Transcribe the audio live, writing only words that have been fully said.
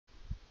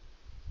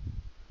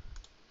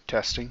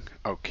Testing.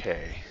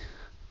 Okay.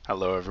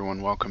 Hello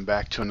everyone, welcome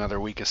back to another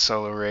week of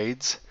solo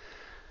raids.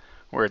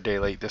 We're a day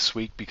late this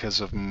week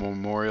because of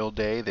Memorial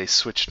Day. They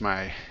switched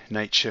my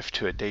night shift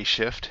to a day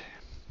shift,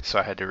 so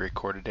I had to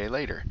record a day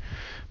later.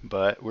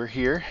 But we're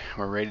here,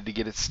 we're ready to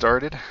get it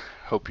started.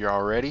 Hope you're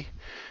all ready.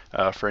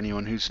 For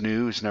anyone who's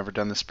new, who's never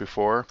done this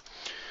before,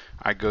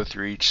 I go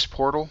through each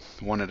portal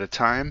one at a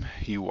time.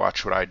 You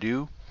watch what I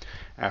do.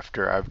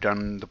 After I've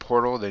done the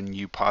portal, then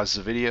you pause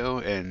the video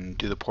and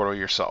do the portal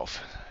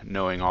yourself,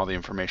 knowing all the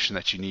information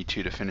that you need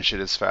to finish it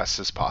as fast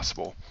as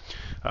possible.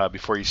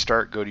 Before you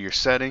start, go to your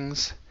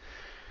settings,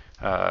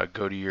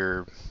 go to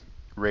your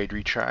raid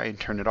retry and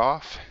turn it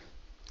off,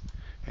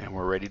 and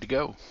we're ready to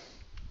go.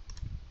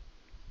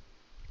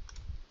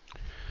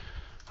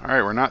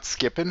 Alright, we're not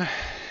skipping.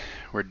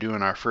 We're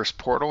doing our first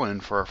portal,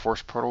 and for our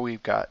first portal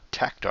we've got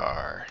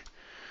Tactar.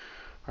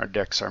 Our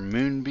decks are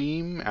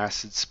Moonbeam,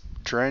 Acid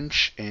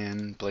Drench,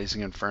 and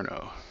Blazing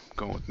Inferno.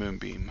 Going with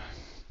Moonbeam.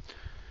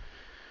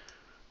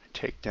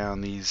 Take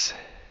down these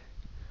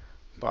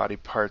body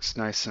parts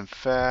nice and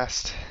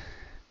fast.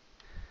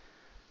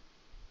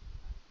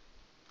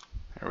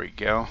 There we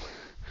go.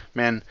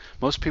 Man,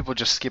 most people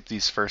just skip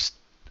these first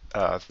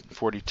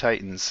 40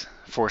 titans,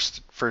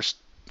 first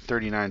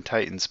 39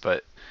 titans,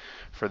 but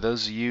for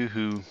those of you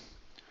who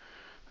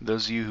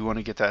want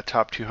to get that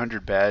top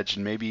 200 badge,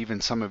 and maybe even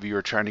some of you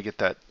are trying to get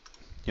that,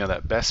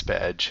 that best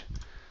badge,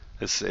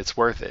 it's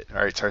worth it.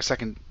 All right, so our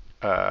second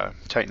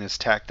titan is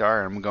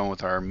Tactar, and I'm going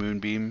with our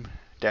Moonbeam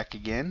deck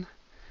again.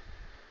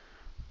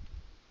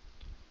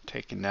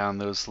 Taking down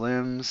those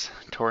limbs,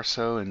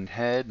 torso, and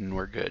head, and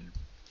we're good.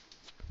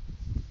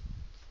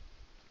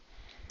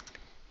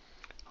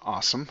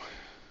 Awesome.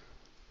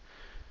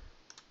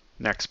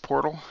 Next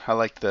portal. I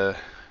like the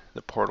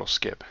portal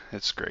skip.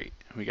 It's great.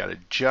 We got a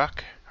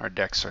Juck. Our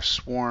decks are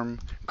Swarm,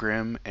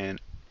 Grim,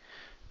 and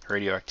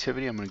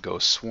Radioactivity. I'm going to go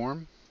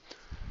Swarm.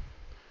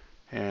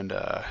 And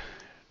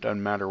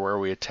doesn't matter where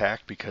we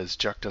attack because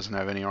Juck doesn't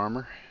have any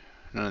armor.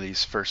 None of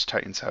these first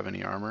titans have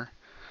any armor.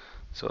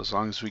 So as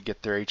long as we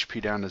get their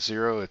HP down to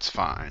 0, it's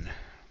fine.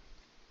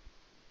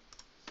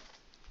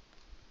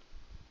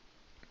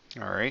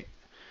 Alright.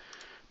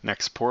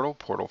 Next portal,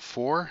 Portal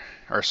 4.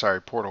 Or sorry,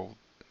 Portal...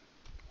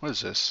 What is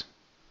this?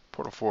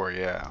 Portal 4,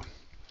 yeah.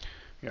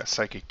 We got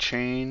Psychic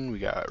Chain, we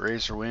got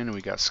Razor Wind, and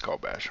we got Skull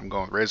Bash. I'm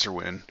going with Razor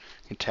Wind.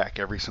 Attack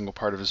every single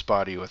part of his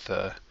body with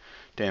a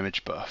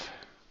damage buff.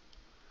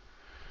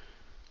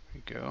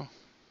 There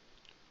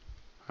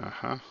we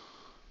go.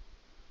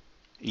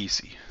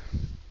 Easy.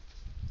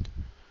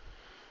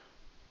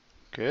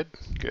 Good,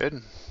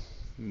 good.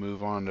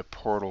 Move on to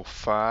Portal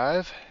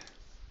 5.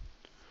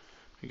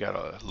 We got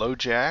a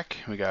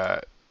LoJack, we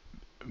got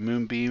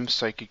Moonbeam,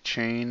 Psychic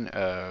Chain,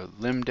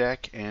 Limb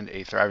Deck, and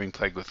a Thriving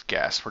Plague with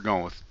Gas. We're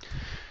going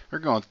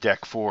with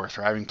deck 4,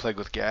 Thriving Plague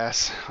with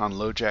Gas on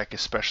LoJack,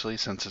 especially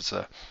since it's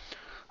a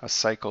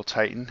cycle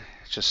titan.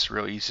 It's just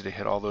real easy to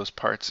hit all those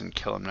parts and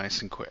kill them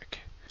nice and quick.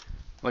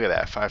 Look at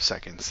that, 5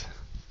 seconds.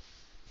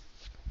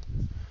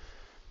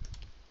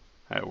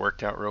 That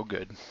worked out real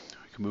good.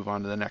 We can move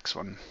on to the next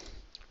one.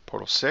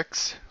 Portal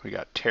 6, we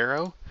got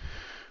Tarot,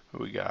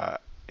 we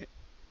got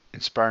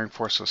Inspiring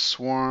Force with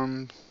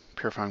Swarm,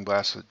 Purifying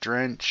Blast with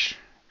Drench,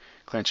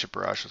 Clanship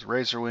Barrage with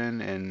Razor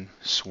Wind, and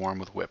Swarm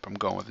with Whip. I'm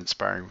going with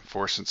Inspiring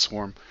Force and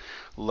Swarm.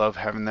 Love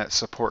having that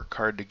support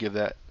card to give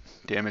that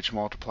damage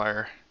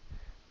multiplier.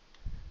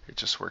 It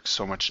just works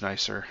so much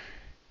nicer.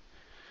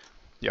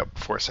 Yep,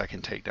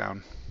 4-second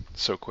takedown.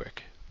 So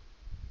quick.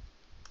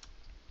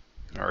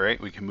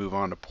 Alright, we can move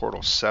on to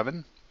Portal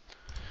 7.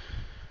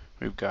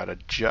 We've got a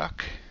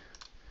Juck.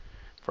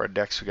 For our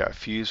decks, we got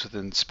Fuse with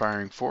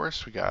Inspiring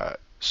Force. We got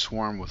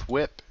Swarm with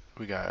Whip.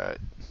 We got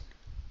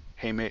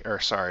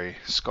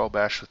Skull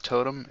Bash with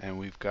Totem. And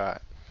we've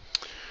got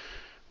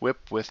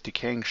Whip with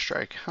Decaying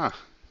Strike. Huh.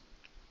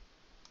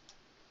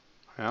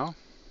 Well,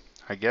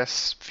 I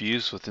guess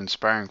Fuse with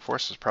Inspiring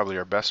Force is probably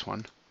our best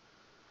one.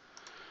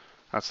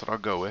 That's what I'll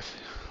go with.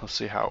 We'll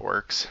see how it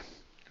works.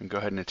 And go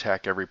ahead and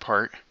attack every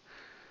part.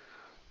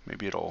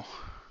 Maybe it'll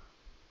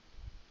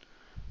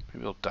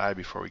die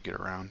before we get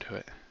around to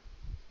it.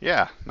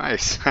 Yeah,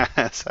 nice.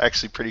 It's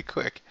actually pretty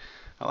quick.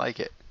 I like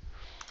it.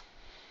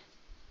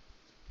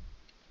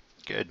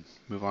 Good.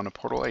 Move on to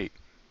Portal 8.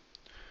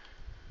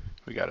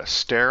 We got a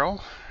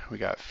Sterile. We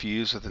got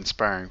Fuse with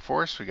Inspiring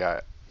Force. We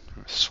got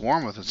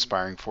Swarm with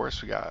Inspiring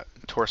Force. We got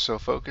Torso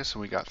Focus.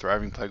 And we got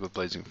Thriving Plague with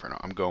Blazing Inferno.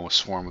 I'm going with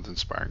Swarm with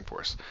Inspiring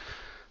Force.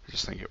 I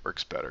just think it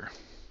works better.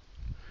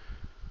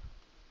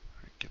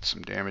 Get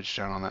some damage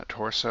down on that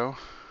torso.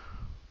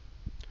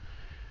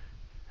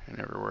 And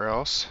everywhere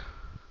else.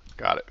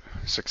 Got it.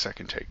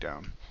 6-second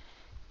takedown.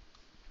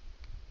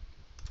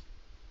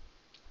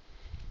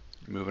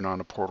 Moving on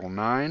to Portal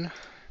 9.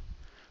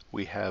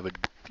 We have a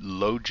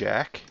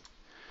LoJack.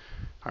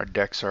 Our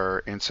decks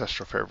are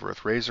Ancestral Favor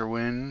with Razor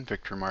Wind,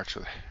 Victory March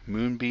with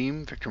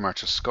Moonbeam, Victory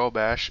March with Skull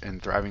Bash,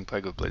 and Thriving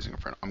Plague with Blazing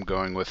Inferno. I'm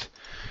going with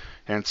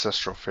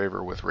Ancestral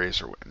Favor with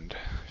Razor Wind.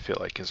 I feel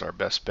like is our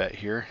best bet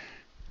here.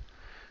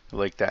 I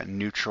like that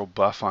neutral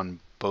buff on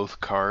both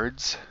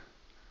cards.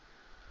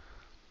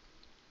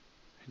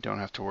 don't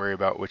have to worry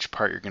about which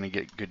part you're going to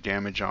get good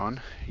damage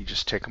on. You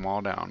just take them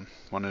all down,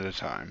 one at a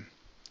time.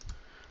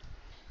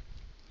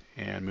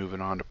 And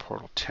moving on to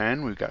Portal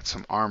 10, we've got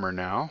some armor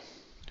now.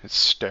 It's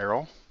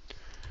sterile.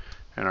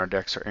 And our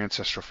decks are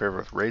Ancestral Favor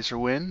with Razor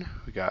Wind.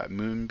 We got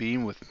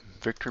Moonbeam with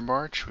Victory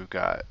March. We've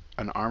got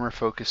an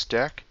armor-focused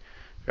deck.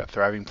 We've got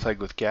Thriving Plague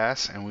with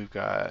Gas, and we've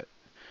got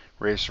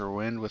Razor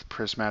Wind with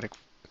Prismatic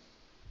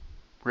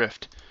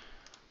Rift.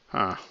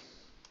 I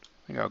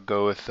think I'll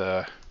go with.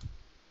 I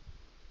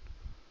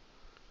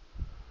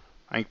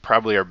think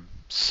probably our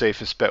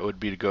safest bet would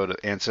be to go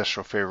to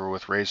Ancestral Favor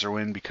with Razor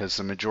Wind because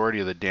the majority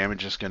of the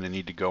damage is going to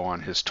need to go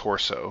on his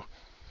torso.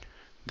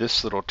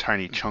 These little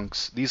tiny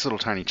chunks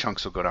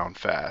will go down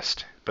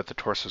fast, but the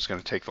torso is going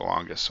to take the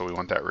longest, so we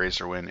want that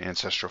Razor Wind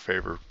Ancestral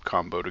Favor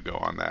combo to go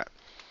on that.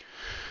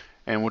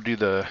 And we'll do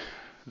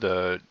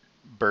the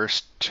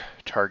burst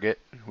target,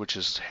 which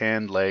is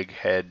hand, leg,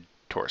 head,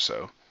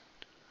 torso.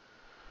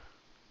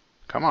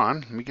 Come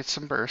on, let me get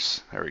some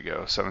bursts. There we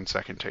go,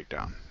 7-second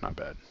takedown, not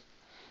bad.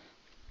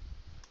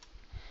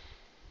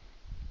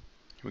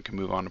 We can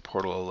move on to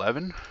Portal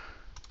 11.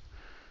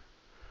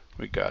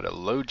 We got a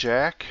low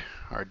jack.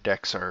 Our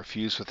decks are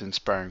Fuse with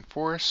Inspiring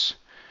Force,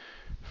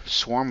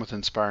 Swarm with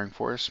Inspiring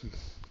Force,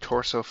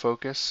 Torso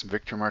Focus,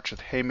 Victor March with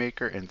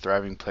Haymaker, and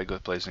Thriving Plague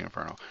with Blazing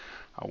Inferno.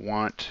 I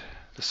want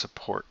the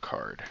support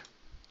card,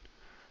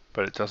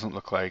 but it doesn't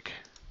look like.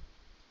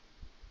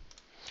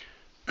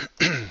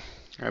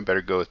 I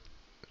better go with.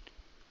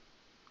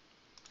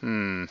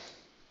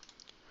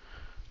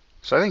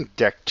 So I think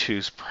deck 2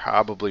 is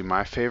probably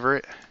my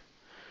favorite.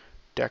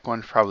 Deck 1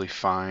 is probably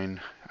fine.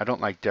 I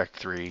don't like deck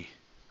 3.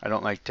 I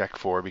don't like deck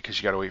 4 because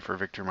you gotta wait for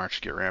Victor March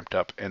to get ramped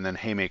up, and then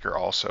Haymaker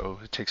also.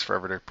 It takes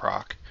forever to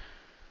proc.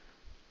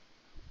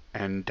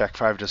 And deck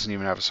 5 doesn't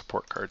even have a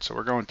support card, so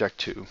we're going deck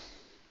 2.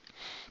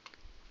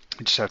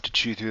 You just have to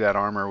chew through that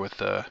armor with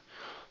the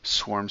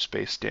swarm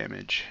space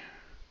damage.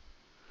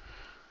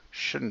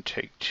 Shouldn't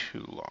take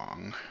too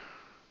long.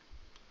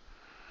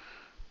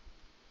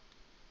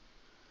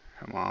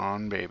 Come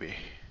on, baby.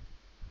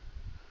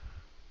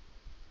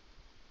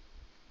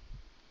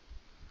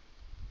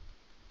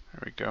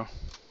 There we go.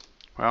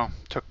 Well,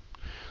 took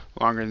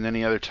longer than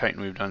any other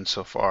Titan we've done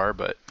so far,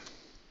 but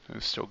we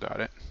still got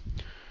it.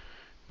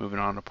 Moving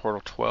on to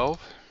Portal 12.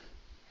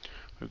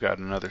 We've got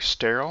another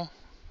Sterile,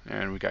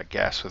 and we got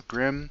Gas with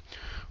Grim.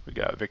 We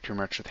got Victor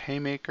March with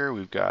Haymaker.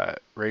 We've got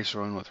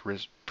Razor Wind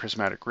with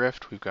Prismatic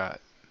Rift. We've got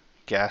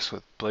Gas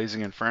with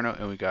Blazing Inferno,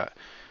 and we got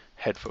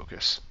Head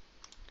Focus.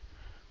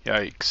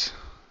 Yikes.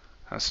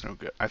 That's no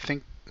good. I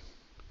think.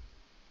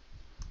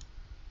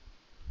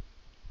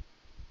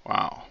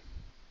 Wow.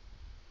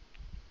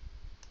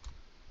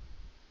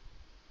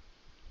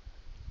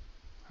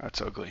 That's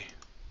ugly.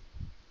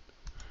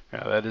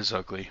 Yeah, that is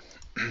ugly.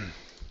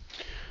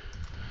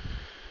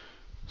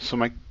 So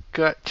my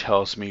gut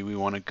tells me we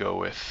want to go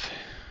with.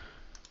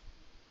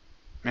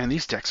 Man,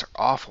 these decks are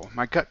awful.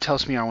 My gut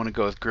tells me I want to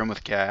go with Grim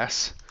with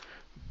Gas,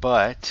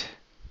 but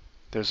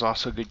there's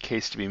also a good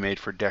case to be made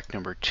for deck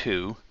number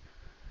 2,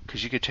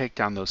 because you could take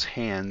down those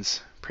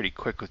hands pretty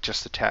quick with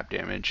just the tap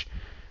damage,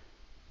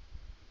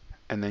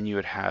 and then you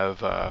would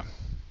have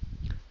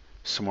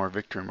some more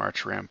Victory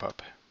March ramp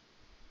up,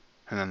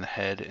 and then the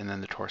head, and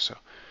then the torso.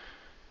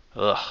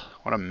 Ugh,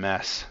 what a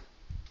mess.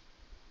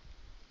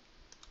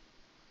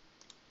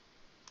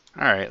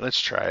 Alright,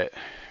 let's try it.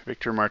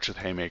 Victor March with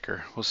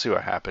Haymaker. We'll see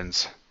what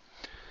happens.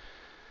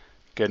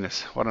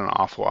 Goodness, what an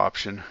awful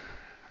option.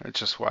 Let's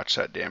just watch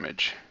that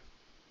damage.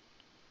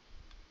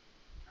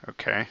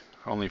 Okay,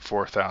 only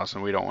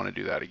 4,000. We don't want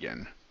to do that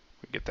again.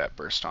 We get that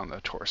burst on the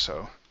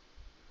torso.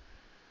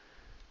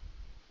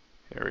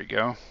 There we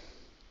go.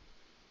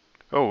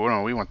 Oh,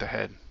 no, we want the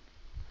head.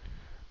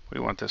 We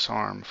want this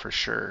arm for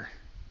sure.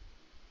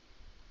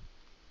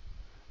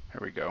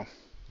 There we go.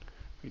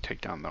 We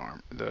take down the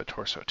arm, the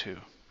torso too.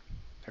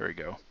 There we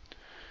go.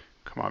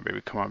 Come on,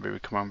 baby. Come on, baby.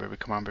 Come on, baby.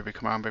 Come on, baby.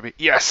 Come on, baby.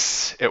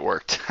 Yes! It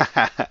worked.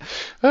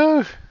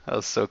 Oh, that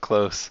was so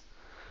close.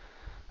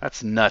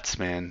 That's nuts,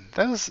 man.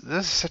 Those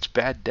are such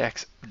bad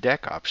deck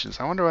options.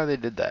 I wonder why they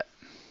did that.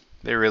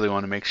 They really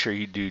want to make sure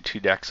you do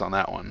 2 decks on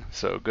that one.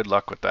 So good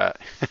luck with that.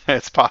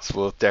 It's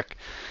possible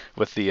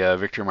with the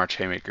Victor March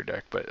Haymaker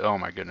deck, but oh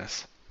my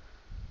goodness.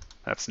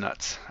 That's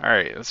nuts.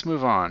 Alright, let's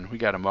move on. We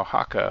got a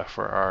Mohaka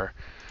for our.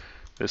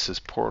 This is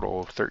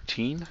Portal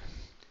 13.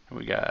 And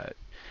we got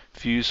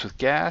Fuse with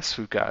Gas.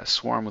 We've got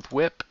Swarm with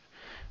Whip.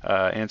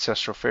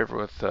 Ancestral Favor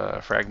with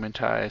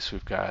Fragmentize.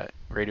 We've got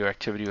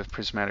Radioactivity with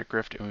Prismatic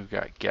Rift. And we've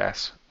got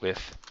Gas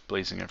with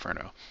Blazing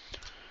Inferno.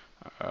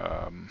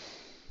 Yeah,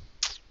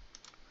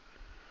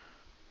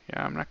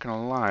 I'm not going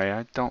to lie.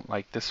 I don't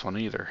like this one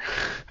either.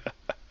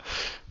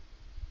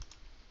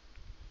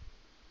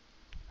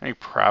 I think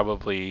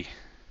probably.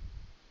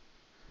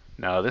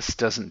 No, this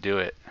doesn't do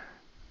it.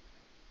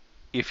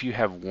 If you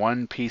have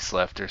 1 piece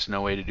left, there's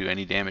no way to do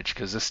any damage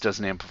because this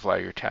doesn't amplify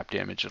your tap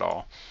damage at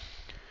all.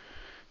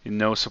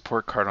 No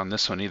support card on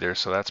this one either,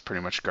 so that's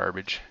pretty much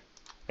garbage.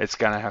 It's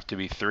gonna have to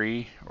be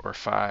 3 or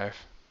 5.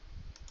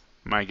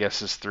 My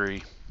guess is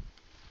 3.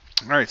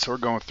 All right, so we're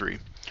going with 3.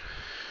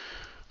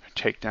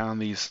 Take down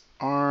these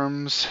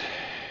arms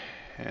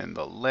and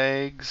the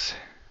legs.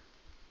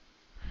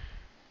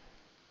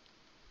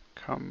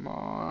 Come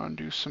on,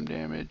 do some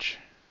damage.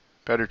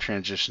 Better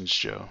transitions,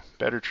 Joe.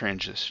 Better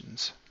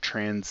transitions.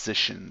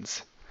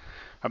 Transitions.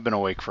 I've been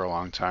awake for a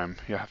long time.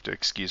 You'll have to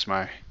excuse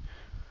my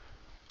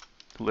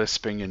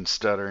lisping and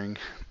stuttering.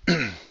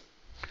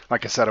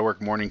 Like I said, I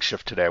work morning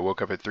shift today. I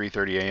woke up at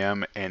 3:30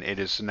 a.m. and it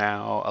is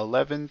now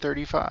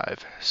 11:35.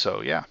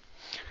 So yeah,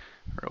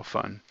 real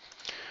fun.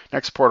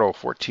 Next portal,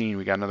 14,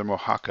 we got another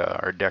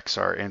Mohaka. Our decks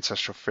are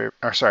Ancestral Favor,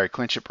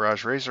 Clinch It,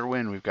 Barrage, Razor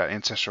Wind. We've got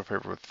Ancestral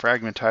Favor with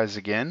Fragmentize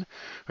again.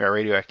 We got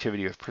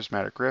Radioactivity with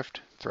Prismatic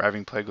Rift,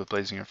 Thriving Plague with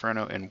Blazing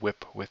Inferno, and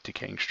Whip with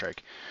Decaying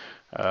Strike.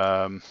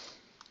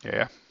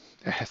 Yeah,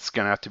 it's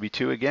going to have to be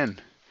 2 again.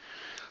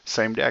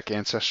 Same deck,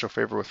 Ancestral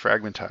Favor with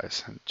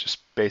Fragmentize. Just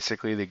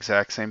basically the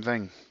exact same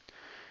thing.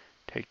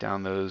 Take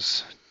down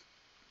those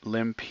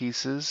limb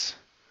pieces.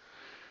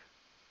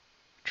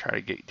 Try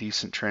to get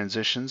decent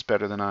transitions,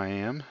 better than I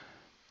am.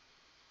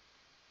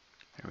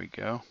 There we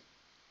go.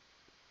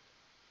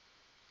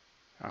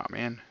 Oh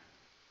man.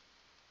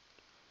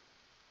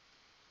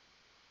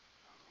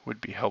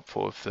 Would be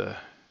helpful if the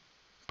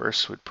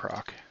burst would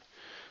proc.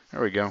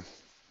 There we go.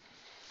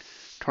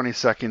 20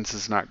 seconds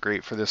is not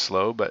great for this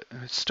low, but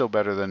it's still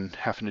better than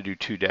having to do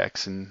 2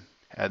 decks and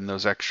adding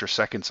those extra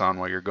seconds on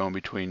while you're going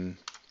between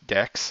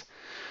decks.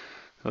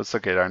 Let's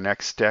look at our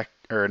next deck,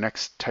 or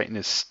next Titan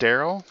is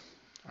Sterile.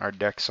 Our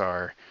decks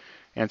are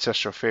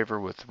Ancestral Favor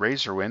with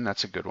Razor Wind,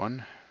 that's a good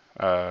one.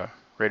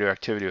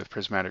 Radioactivity with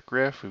Prismatic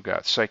Rift. We've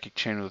got Psychic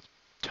Chain with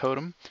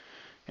Totem.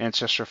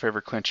 Ancestral Favor,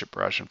 Clinch It,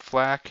 Barrage, and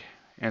Flak.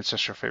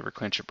 Ancestral Favor,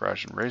 Clinch It,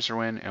 Barrage, and Razor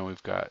Wind. And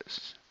we've got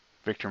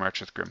Victor March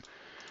with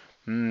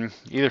Grim.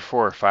 Either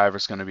 4 or 5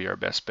 is going to be our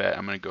best bet.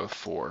 I'm going to go with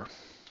 4.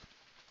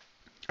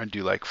 I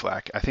do like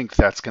Flak. I think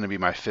that's going to be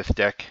my 5th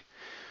deck.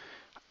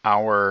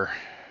 Our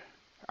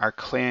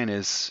clan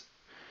is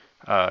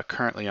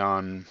currently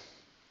on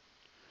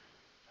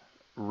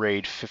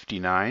raid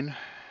 59,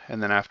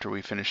 and then after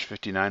we finish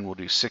 59 we'll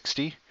do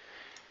 60,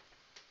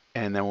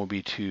 and then we'll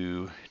be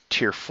to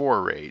tier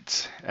 4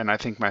 raids. And I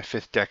think my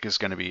 5th deck is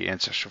going to be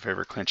Ancestral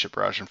Favor, Clinch It,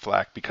 Barrage, and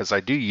Flak, because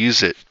I do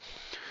use it,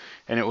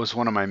 and it was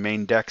one of my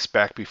main decks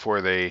back before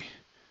they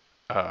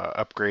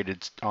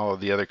upgraded all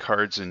of the other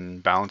cards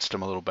and balanced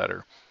them a little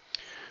better.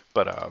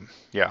 But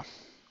yeah,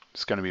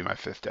 it's going to be my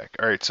 5th deck.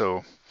 Alright,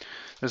 so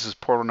this is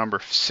portal number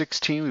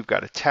 16. We've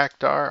got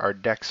Attackdar. Our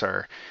decks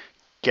are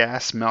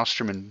Gas,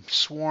 Maelstrom, and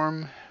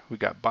Swarm. We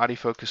got Body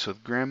Focus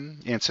with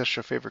Grim,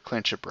 Ancestral Favor,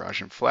 Clinch It,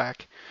 Barrage, and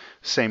Flak.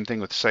 Same thing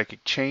with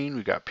Psychic Chain.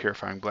 We got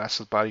Purifying Blast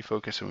with Body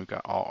Focus, and we've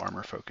got All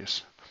Armor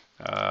Focus.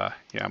 Yeah,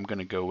 I'm going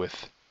to go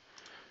with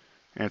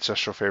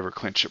Ancestral Favor,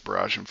 Clinch It,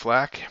 Barrage, and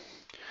Flak.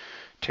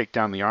 Take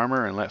down the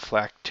armor and let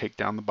Flak take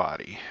down the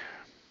body.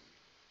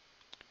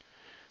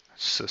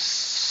 It's a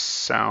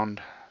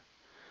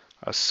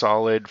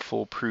solid,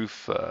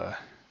 foolproof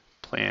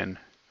plan.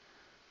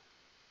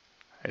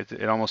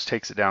 It almost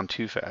takes it down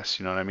too fast,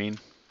 you know what I mean?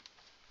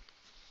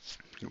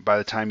 By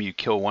the time you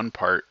kill one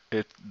part,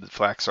 the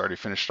Flak's already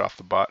finished off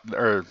the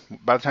or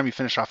by the time you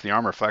finish off the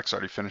armor, Flak's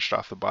already finished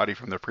off the body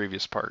from the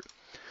previous part.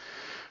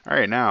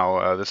 Alright,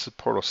 now, this is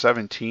Portal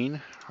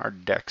 17. Our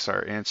decks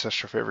are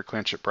Ancestral Favor,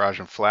 Clinch It, Barrage,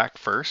 and Flak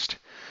first.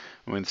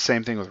 And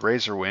same thing with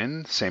Razor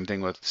Wind, same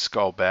thing with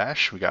Skull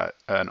Bash. We got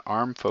an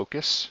limb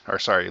focus,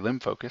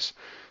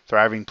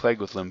 Thriving Plague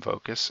with Limb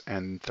Focus,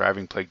 and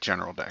Thriving Plague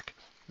General deck.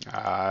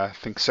 I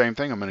think same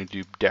thing. I'm going to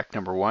do deck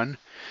number 1.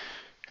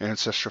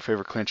 Ancestral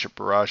Favor, Clinch It,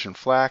 Barrage, and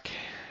Flak.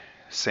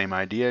 Same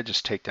idea,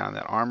 just take down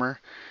that armor.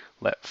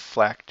 Let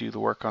Flak do the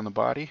work on the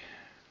body.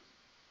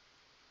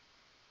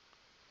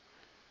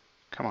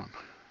 Come on.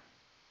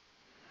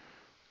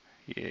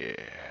 Yeah.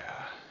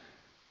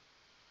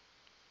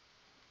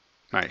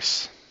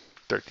 Nice.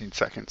 13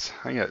 seconds.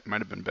 I think that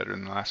might have been better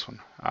than the last one.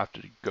 I'll have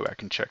to go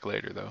back and check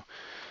later, though.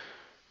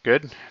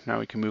 Good. Now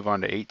we can move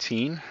on to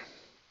 18.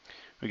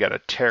 We got a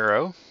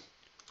Tarot.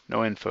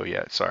 No info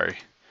yet, sorry.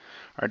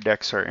 Our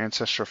decks are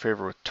Ancestral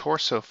Favor with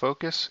Torso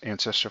Focus,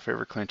 Ancestral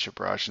Favor, Clinch It,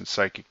 Barrage, and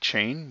Psychic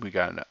Chain. We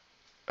got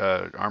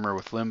Armor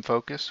with Limb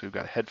Focus. We've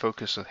got Head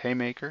Focus with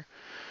Haymaker,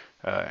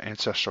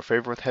 Ancestral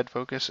Favor with Head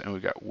Focus, and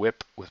we've got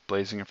Whip with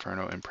Blazing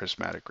Inferno and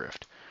Prismatic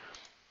Rift.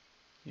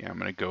 Yeah, I'm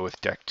going to go with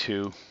deck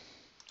 2.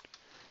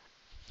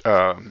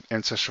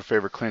 Ancestral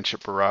Favor, Clinch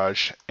It,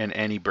 Barrage, and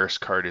any burst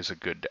card is a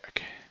good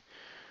deck.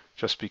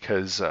 Just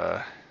because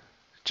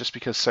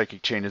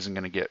Psychic Chain isn't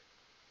going to get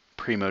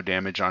primo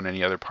damage on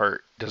any other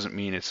part doesn't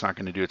mean it's not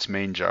going to do its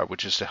main job,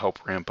 which is to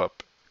help ramp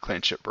up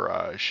Clinch It,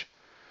 Barrage.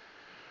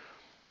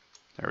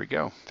 There we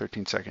go.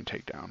 13-second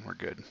takedown. We're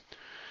good.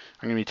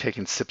 I'm going to be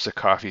taking sips of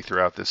coffee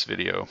throughout this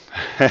video.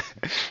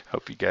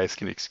 Hope you guys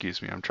can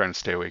excuse me. I'm trying to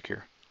stay awake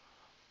here.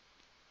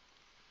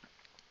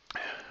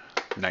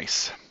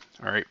 Nice.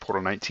 All right,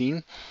 Portal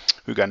 19.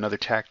 We've got another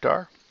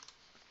Takdar.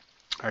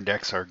 Our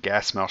decks are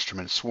Gas, Maelstrom,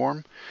 and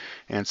Swarm.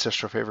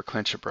 Ancestral Favor,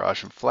 Clinch It,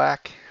 Barrage, and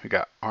Flak. We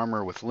got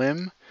Armor with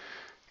Limb.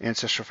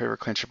 Ancestral Favor,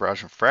 Clinch,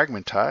 Barrage, and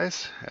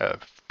Fragmentize,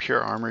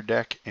 Pure Armor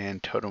deck,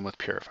 and Totem with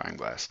Purifying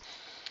Blast.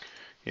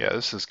 Yeah,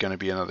 this is going to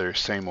be another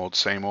same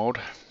old,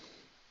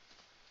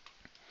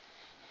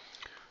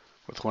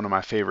 with one of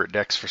my favorite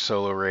decks for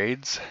solo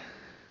raids.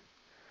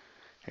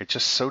 It's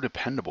just so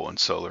dependable in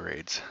solo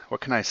raids.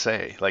 What can I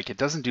say? Like, it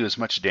doesn't do as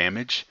much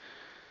damage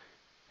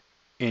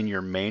in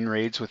your main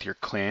raids with your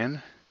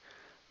clan,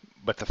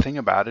 but the thing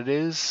about it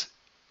is,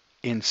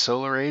 in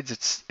solo raids,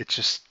 it's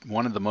just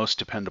one of the most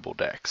dependable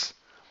decks.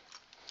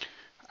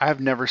 I've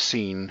never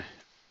seen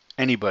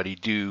anybody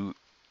do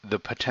the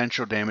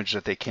potential damage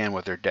that they can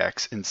with their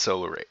decks in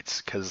solo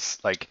raids, because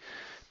like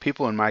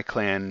people in my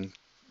clan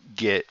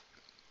get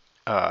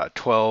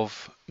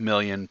 12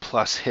 million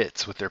plus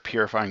hits with their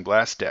Purifying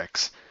Blast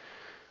decks,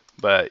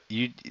 but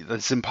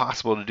it's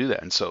impossible to do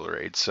that in solo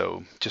raids.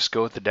 So just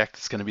go with the deck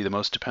that's going to be the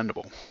most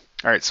dependable.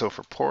 All right, so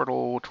for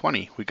Portal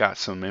 20, we got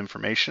some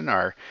information.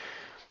 Our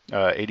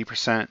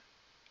 80%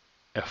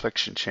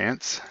 affliction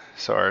chance.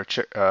 So our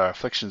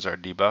afflictions are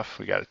debuff.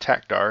 We got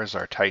Attack Dar as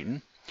our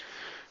Titan.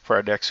 For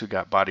our decks, we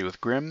got Body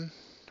with Grim,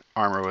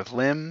 Armor with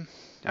Limb,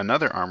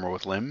 another Armor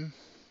with Limb,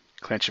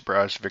 Clench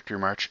Barrage, Victory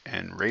March,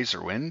 and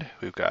Razor Wind.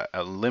 We've got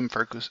a Limb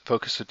Focus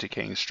with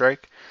Decaying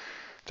Strike,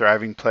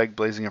 Thriving Plague,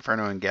 Blazing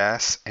Inferno, and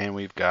Gas, and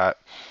we've got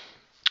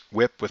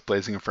Whip with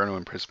Blazing Inferno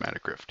and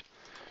Prismatic Rift.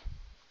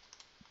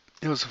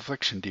 It was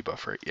Affliction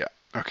debuff, right? Yeah.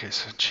 Okay,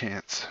 so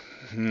chance.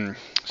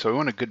 So we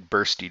want a good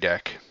bursty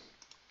deck.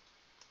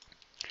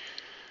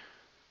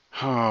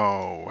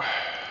 Oh.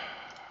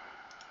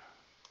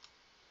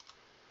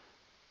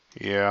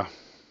 Yeah.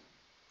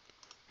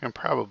 And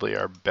probably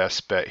our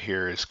best bet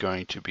here is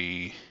going to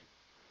be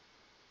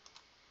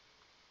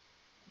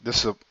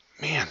this.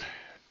 Man,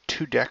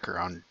 2-decker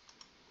on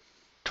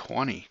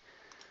 20.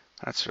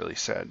 That's really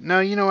sad.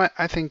 No, you know what?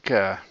 I think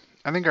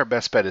our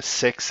best bet is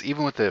 6.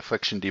 Even with the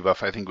Affliction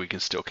debuff, I think we can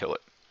still kill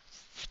it.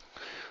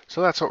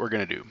 So that's what we're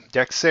going to do.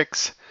 Deck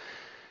 6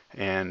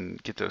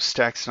 and get those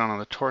stacks down on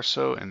the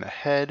torso and the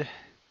head.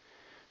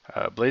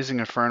 Blazing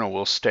Inferno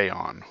will stay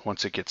on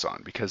once it gets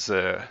on because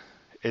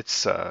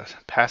its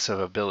passive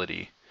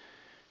ability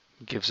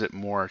gives it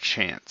more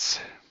chance.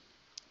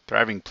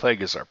 Thriving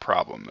Plague is our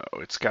problem,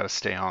 though. It's got to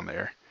stay on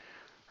there,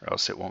 or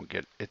else it won't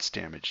get its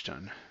damage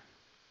done.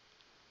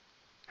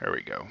 There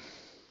we go.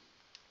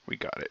 We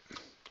got it.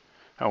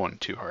 That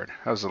wasn't too hard.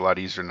 That was a lot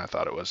easier than I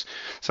thought it was.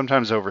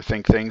 Sometimes I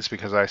overthink things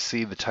because I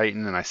see the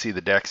Titan and I see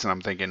the decks and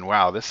I'm thinking,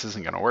 wow, this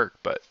isn't going to work.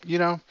 But, you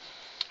know,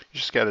 you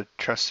just got to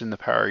trust in the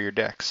power of your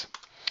decks.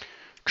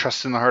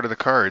 Trust in the heart of the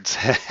cards.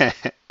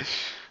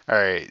 All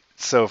right,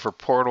 so for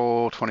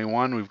Portal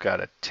 21, we've got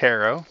a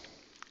Tarot.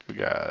 We've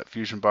got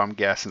Fusion Bomb,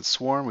 Gas, and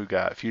Swarm. We've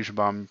got Fusion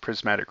Bomb,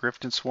 Prismatic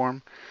Rift, and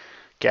Swarm.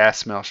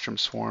 Gas, Maelstrom,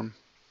 Swarm.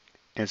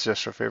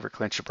 Ancestral Favor,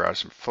 Clench,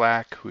 Barrage, and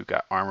Flak. We've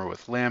got Armor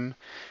with Limb.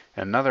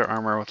 Another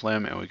Armor with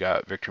Limb. And we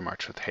got Victory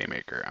March with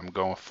Haymaker. I'm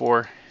going with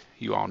 4.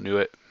 You all knew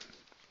it.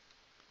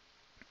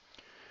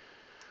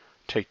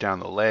 Take down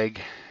the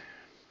leg,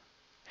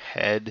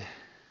 head,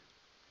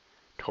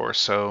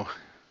 torso.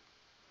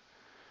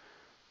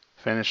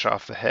 Finish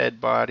off the head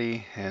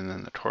body and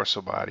then the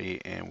torso body,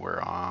 and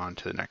we're on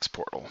to the next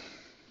portal.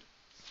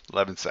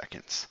 11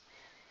 seconds.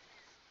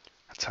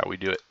 That's how we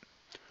do it.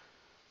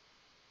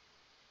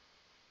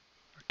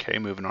 Okay,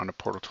 moving on to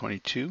Portal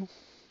 22.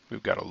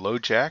 We've got a low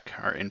jack.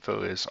 Our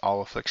info is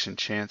all affliction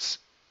chance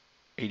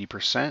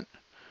 80%.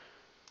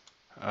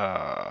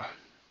 Let's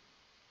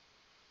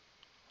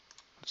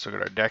look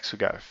at our decks. We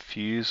got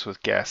Fuse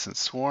with Gas and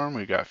Swarm.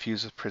 We got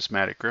Fuse with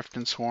Prismatic Rift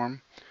and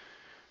Swarm.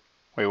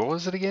 Wait, what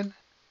was it again?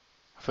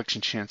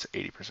 Affliction chance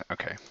 80%.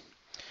 Okay.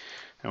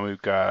 And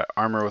we've got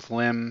Armor with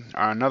Limb,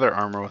 another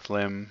Armor with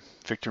Limb,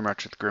 Victory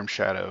March with Grim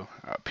Shadow,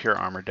 Pure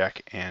Armor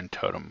deck, and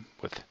Totem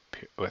with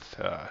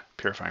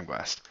Purifying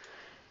Blast.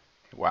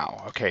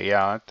 Wow. Okay,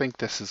 yeah, I think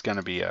this is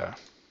gonna be a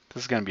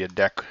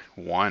deck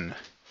 1.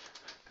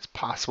 It's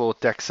possible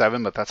with deck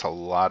 7, but that's a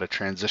lot of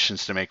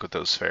transitions to make with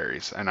those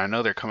fairies. And I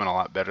know they're coming a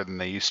lot better than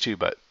they used to,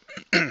 but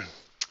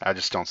I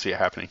just don't see it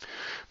happening.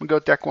 I'm gonna go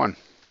with deck 1.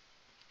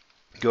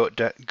 Go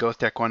with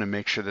deck 1 and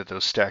make sure that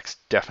those stacks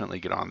definitely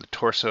get on the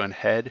torso and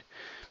head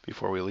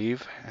before we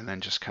leave, and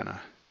then just kind of,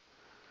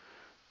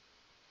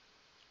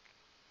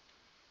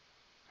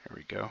 there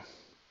we go.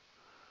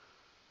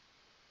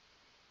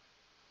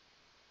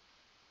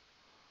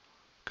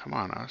 Come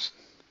on, I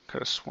could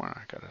have sworn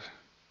I got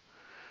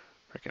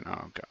a freaking,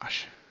 oh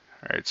gosh.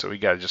 All right, so we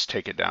got to just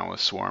take it down with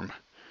Swarm.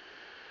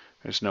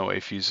 There's no way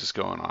Fuse is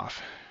going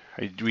off.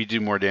 We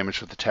do more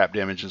damage with the tap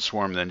damage and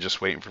Swarm than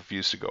just waiting for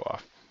Fuse to go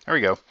off. There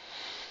we go.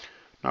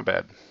 Not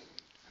bad.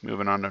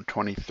 Moving on to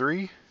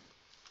 23.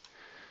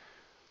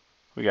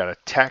 We got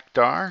Attack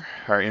Dar.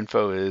 Our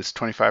info is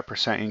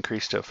 25%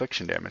 increase to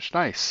affliction damage.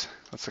 Nice.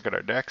 Let's look at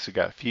our decks. We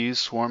got Fuse,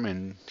 Swarm,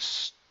 and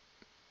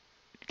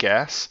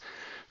Gas.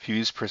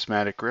 Fuse,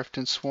 Prismatic Rift,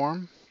 and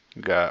Swarm.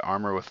 We've got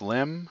Armor with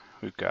Limb.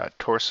 We've got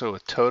Torso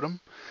with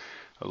Totem.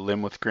 A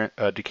Limb with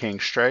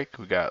Decaying Strike.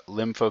 We've got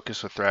Limb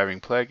Focus with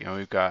Thriving Plague. And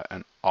we've got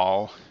an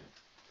all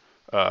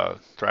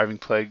Thriving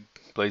Plague,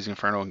 Blazing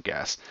Inferno, and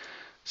Gas.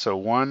 So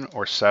 1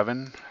 or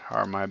 7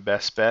 are my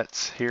best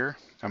bets here.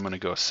 I'm going to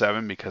go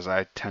 7 because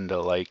I tend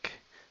to like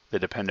the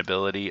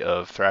dependability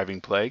of Thriving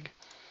Plague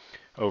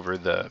over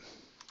the,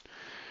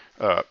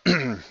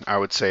 I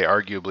would say,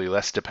 arguably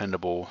less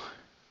dependable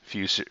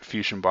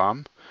Fusion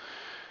Bomb.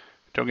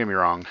 Don't get me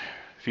wrong,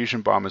 Fusion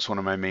Bomb is one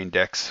of my main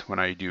decks when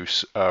I do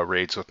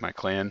raids with my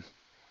clan.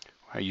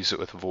 I use it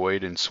with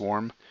Void and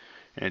Swarm,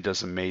 and it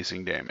does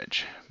amazing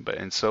damage. But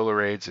in solo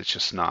raids, it's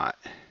just not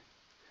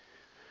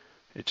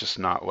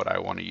what I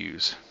want to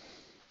use.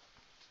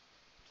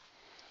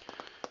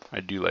 I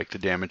do like the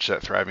damage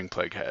that Thriving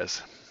Plague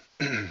has.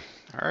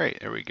 Alright,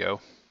 there we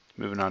go.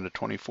 Moving on to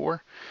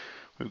 24.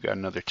 We've got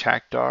another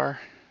Takdar.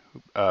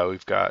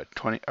 We've got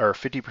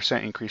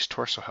 50% increased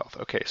torso health.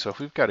 Okay, so if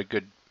we've got a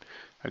good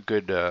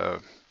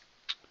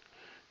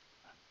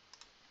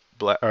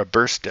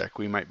burst deck,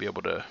 we might be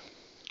able to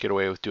get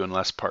away with doing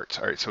less parts.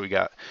 Alright, so we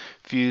got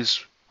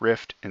Fuse,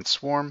 Rift, and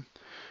Swarm.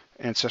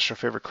 Ancestral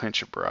Favor,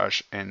 Clinch,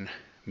 Barrage, and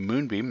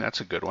Moonbeam.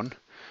 That's a good one.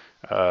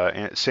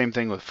 And same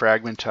thing with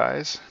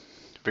Fragmentize.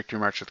 Victory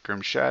March with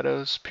Grim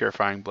Shadows,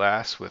 Purifying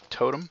Blast with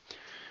Totem.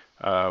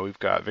 We've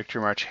got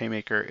Victory March,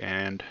 Haymaker,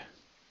 and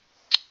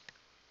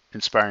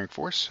Inspiring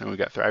Force, and we've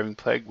got Thriving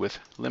Plague with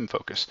Limb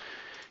Focus.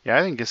 Yeah,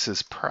 I think this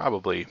is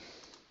probably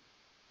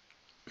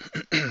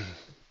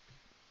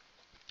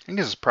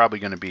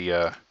going to be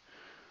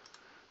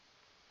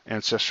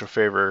Ancestral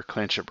Favor,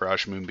 Clanship,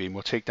 Barrage, Moonbeam.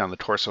 We'll take down the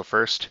torso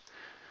first,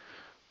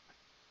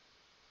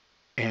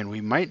 and we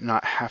might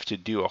not have to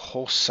do a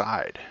whole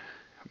side.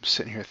 I'm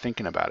sitting here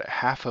thinking about it.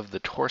 Half of the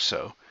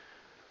torso,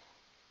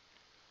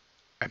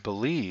 I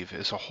believe,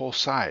 is a whole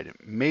side.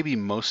 Maybe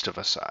most of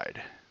a side.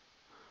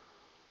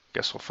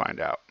 Guess we'll find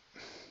out.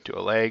 Do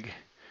a leg,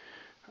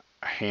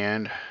 a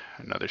hand,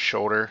 another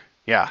shoulder.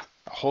 Yeah,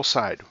 a whole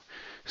side.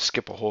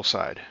 Skip a whole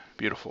side.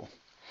 Beautiful.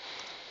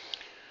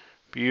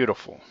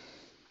 Beautiful.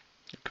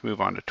 We can move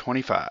on to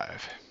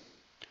 25.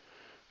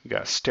 We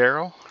got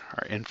Sterile.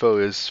 Our info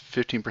is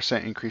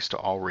 15% increase to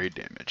all raid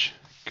damage.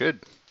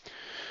 Good.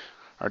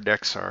 Our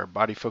decks are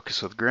Body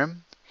Focus with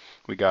Grim.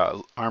 We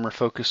got Armor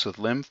Focus with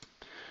Limb.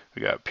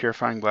 We got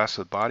Purifying Blast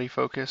with Body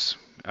Focus.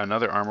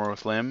 Another Armor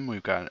with Limb.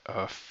 We've got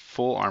a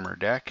full armor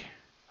deck.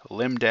 A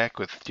Limb deck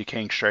with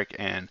Decaying Strike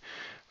and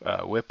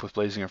Whip with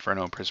Blazing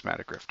Inferno and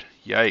Prismatic Rift.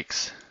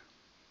 Yikes.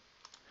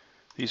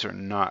 These are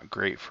not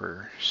great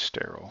for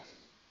Sterile.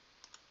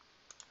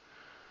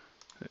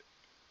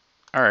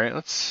 Alright,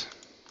 let's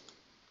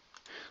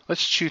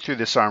chew through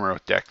this armor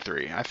with deck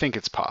 3. I think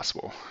it's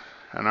possible.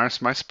 And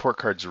my support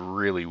card's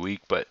really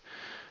weak, but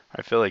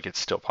I feel like it's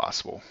still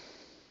possible.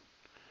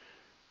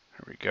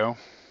 There we go.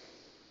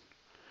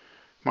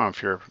 Come on,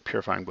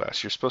 Purifying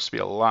Blast. You're supposed to be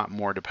a lot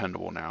more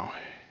dependable now.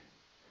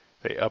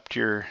 They upped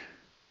your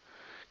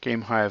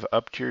Game Hive,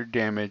 upped your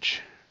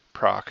damage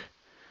proc.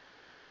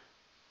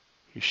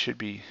 You should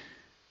be...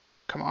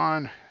 Come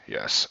on.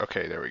 Yes.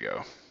 Okay, there we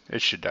go.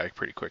 It should die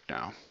pretty quick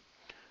now.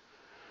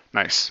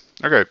 Nice.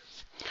 Okay.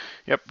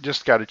 Yep,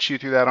 just got to chew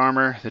through that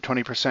armor. The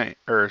 20%,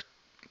 or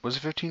was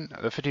it 15?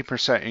 The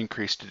 15%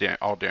 increase to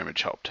all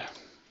damage helped.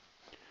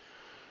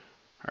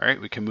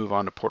 Alright, we can move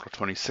on to Portal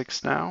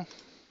 26 now.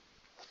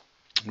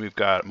 We've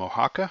got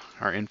Mohaka.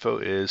 Our info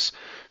is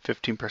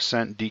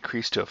 15%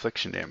 decrease to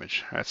affliction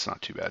damage. That's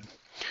not too bad.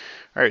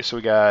 Alright, so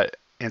we got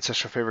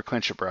Ancestral Favor,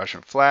 Clinch, Barrage,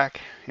 and Flak.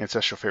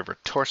 Ancestral Favor,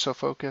 Torso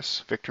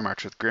Focus. Victory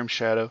March with Grim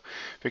Shadow.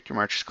 Victory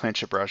March,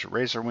 Clinch, Barrage, and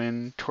Razor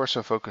Wind.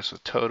 Torso Focus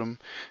with Totem.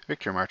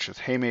 Victory March with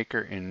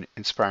Haymaker and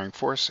Inspiring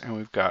Force. And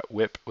we've got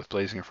Whip with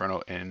Blazing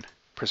Inferno and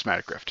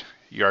Prismatic Rift.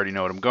 You already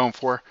know what I'm going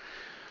for.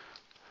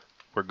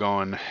 We're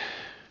going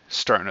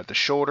starting at the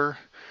shoulder,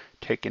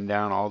 taking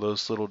down all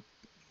those little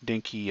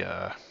dinky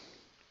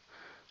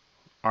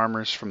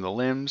armors from the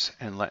limbs,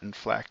 and letting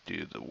Flak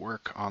do the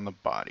work on the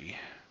body.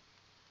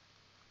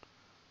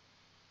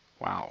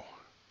 Wow.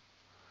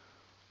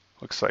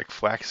 Looks like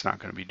Flak's not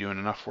going to be doing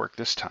enough work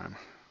this time.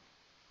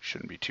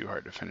 Shouldn't be too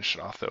hard to finish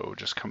it off, though. We'll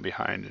just come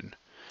behind and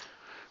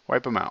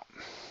wipe them out.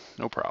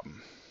 No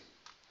problem.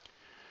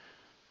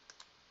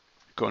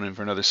 Going in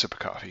for another sip of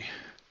coffee.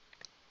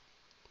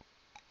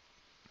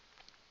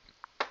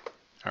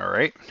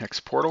 Alright,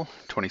 next portal,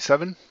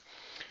 27.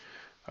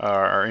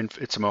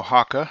 It's a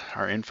Mohaka.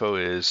 Our info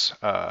is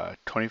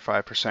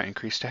 25%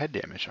 increase to head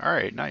damage.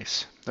 Alright,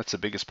 nice. That's the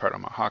biggest part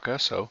on Mohaka,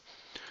 so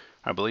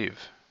I believe.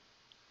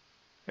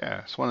 Yeah,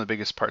 it's one of the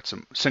biggest parts,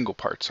 single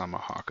parts on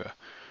Mohaka.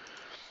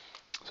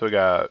 So we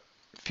got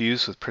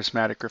Fuse with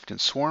Prismatic Rift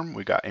and Swarm.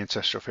 We got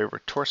Ancestral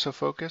Favor, Torso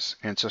Focus.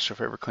 Ancestral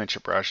Favor,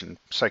 Clinch, Barrage, and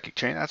Psychic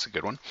Chain. That's a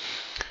good one.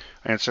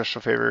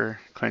 Ancestral Favor,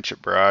 Clinch,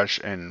 Barrage,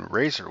 and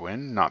Razor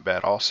Wind. Not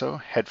bad also.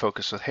 Head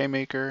Focus with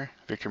Haymaker.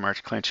 Victory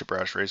March, Clinch,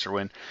 Barrage, Razor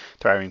Wind.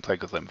 Thriving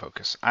Plague with Limb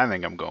Focus. I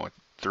think I'm going with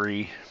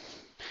 3.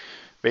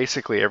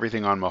 Basically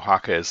everything on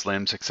Mohaka is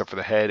limbs except for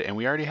the head, and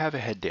we already have a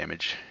head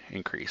damage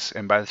increase.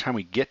 And by the time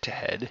we get to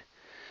head,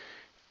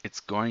 it's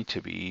going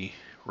to be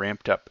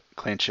ramped up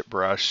Clanship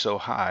Barrage so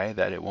high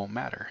that it won't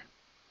matter.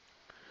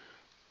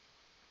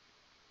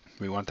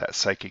 We want that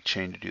Psychic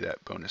Chain to do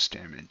that bonus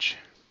damage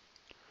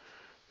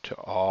to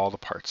all the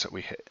parts that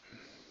we hit.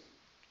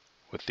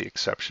 with the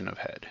exception of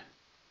head.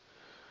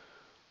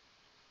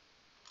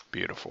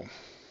 Beautiful.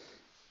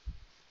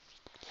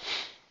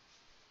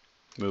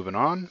 Moving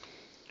on,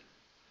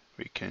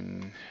 we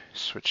can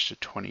switch to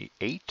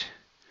 28.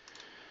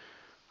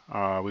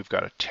 We've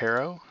got a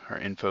tarot. Our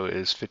info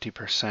is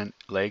 50%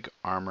 leg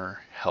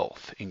armor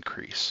health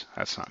increase.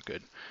 That's not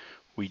good.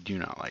 We do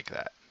not like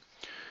that.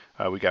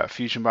 We got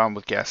Fusion Bomb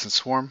with Gas and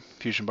Swarm,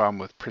 Fusion Bomb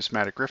with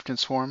Prismatic Rift and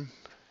Swarm,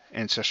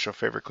 Ancestral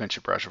Favor, Clinch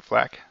and Barrage of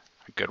Flak,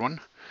 a good one.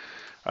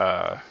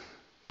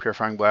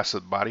 Purifying Blast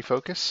with Body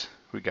Focus.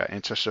 We got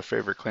Ancestral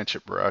Favor, Clinch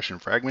it, Barrage,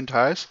 and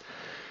Fragmentize.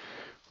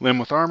 Limb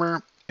with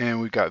Armor, and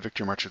we've got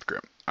Victory March with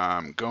Grim.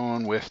 I'm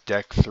going with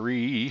deck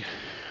 3.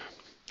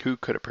 Who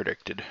could have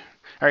predicted?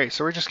 Alright,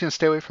 so we're just going to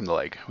stay away from the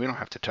leg. We don't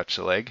have to touch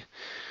the leg.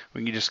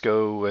 We can just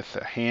go with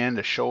a hand,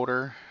 a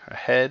shoulder, a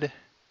head,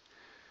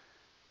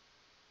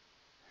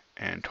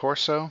 and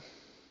torso.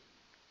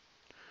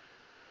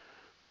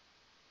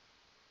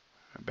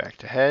 Back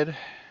to head.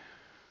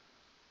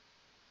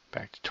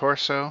 Back to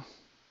torso.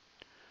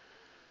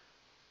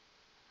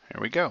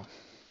 There we go.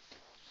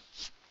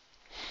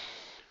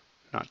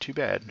 Not too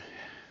bad.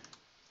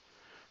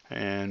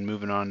 And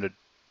moving on to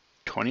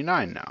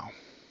 29 now.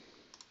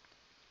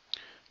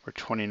 For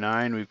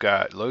 29, we've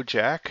got low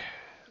jack.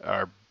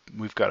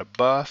 We've got a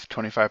buff,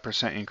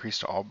 25% increase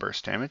to all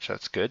burst damage.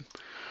 That's good.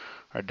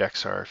 Our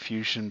decks are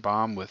Fusion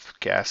Bomb with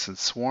Gas and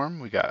Swarm.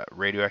 We got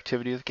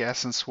Radioactivity with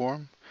Gas and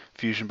Swarm.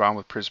 Fusion Bomb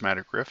with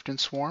Prismatic Rift and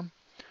Swarm.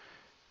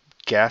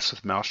 Gas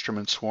with Maelstrom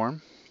and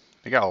Swarm.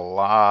 They got a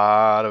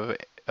lot of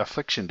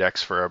affliction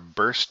decks for a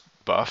burst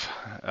buff.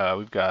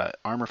 We've got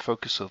Armor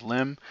Focus with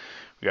Limb.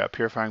 We got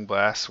Purifying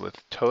Blast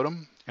with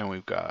Totem. And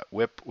we've got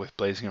Whip with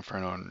Blazing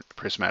Inferno and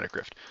Prismatic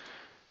Rift.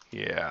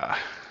 Yeah,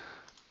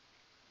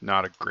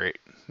 not a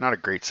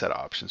great set of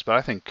options, but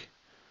I think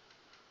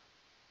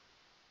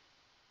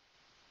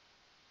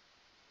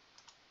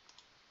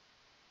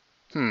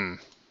I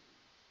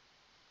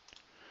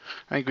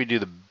think we do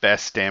the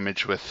best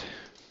damage with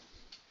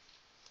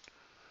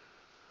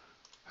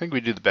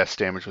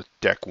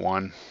deck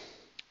 1.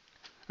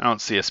 I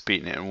don't see us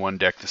beating it in one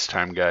deck this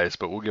time, guys,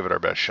 but we'll give it our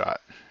best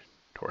shot.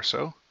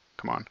 Torso,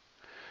 come on.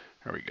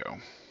 There we go.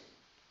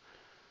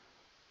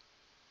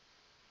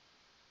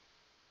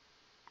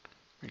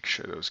 Make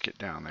sure those get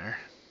down there.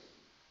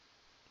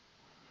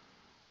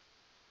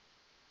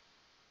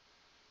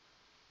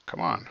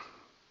 Come on.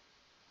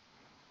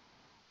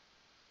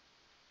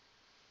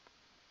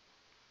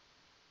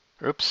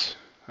 Oops,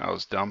 that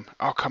was dumb.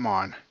 Oh, come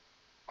on.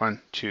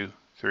 1, 2,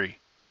 3.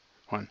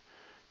 1,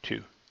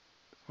 2,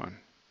 1.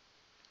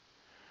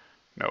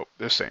 Nope,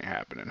 this ain't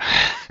happening.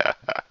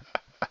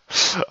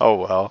 Oh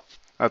well,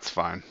 that's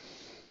fine.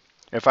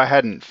 If I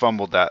hadn't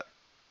fumbled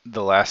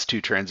the last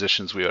 2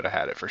 transitions, we would have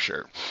had it for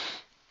sure.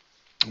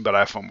 But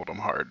I fumbled them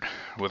hard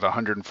with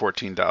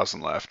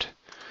 114,000 left.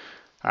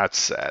 That's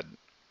sad.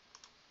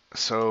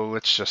 So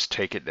let's just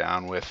take it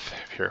down with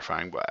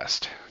Purifying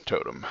Blast,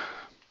 Totem.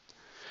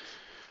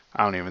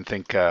 I don't even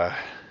think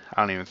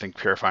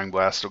Purifying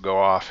Blast will go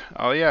off.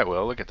 Oh yeah, it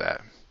will. Look at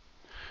that.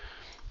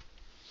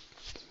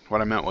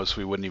 What I meant was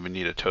we wouldn't even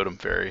need a Totem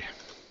Fairy.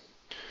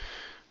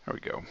 There we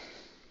go.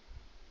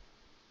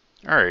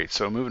 Alright,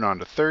 so moving on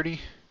to 30.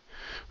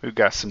 We've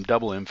got some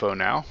double info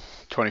now.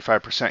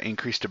 25%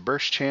 increase to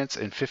burst chance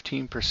and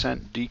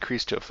 15%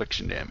 decrease to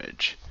affliction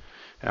damage.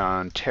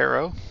 On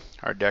Tarot,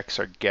 our decks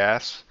are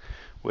Gas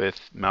with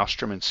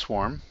Maelstrom and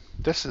Swarm.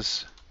 This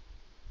is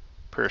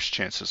burst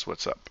chances.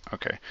 What's up?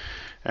 Okay.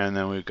 And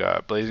then we've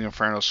got Blazing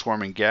Inferno,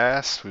 Swarm, and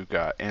Gas. We've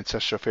got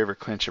Ancestral Favor,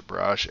 Clinch it,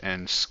 Barrage,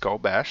 and Skull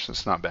Bash.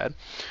 That's not bad.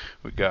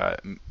 We've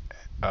got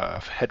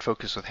Head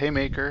Focus with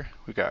Haymaker.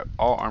 We've got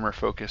All Armor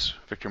Focus,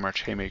 Victory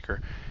March,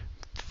 Haymaker,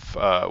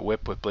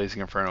 Whip with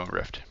Blazing Inferno and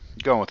Rift.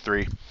 Going with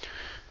 3.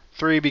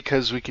 3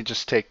 because we can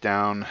just take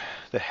down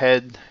the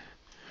head,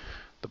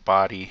 the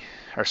body,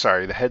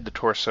 the head, the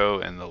torso,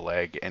 and the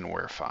leg, and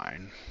we're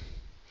fine.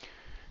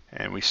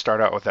 And we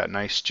start out with that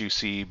nice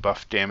juicy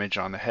buff damage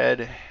on the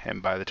head,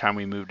 and by the time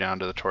we move down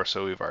to the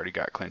torso, we've already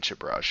got Clinch it,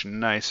 Barrage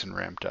nice and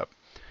ramped up.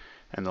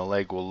 And the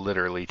leg will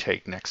literally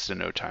take next to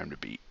no time to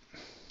beat.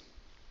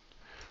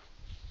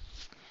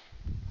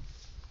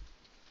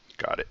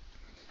 Got it.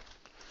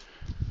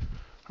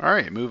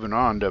 Alright, moving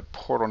on to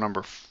portal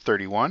number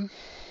 31.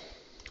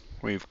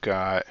 We've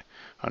got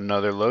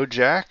another low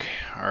jack.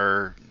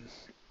 Our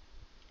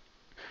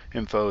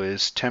info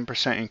is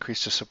 10%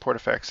 increase to support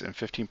effects and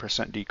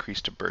 15%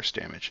 decrease to burst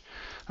damage.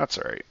 That's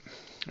alright.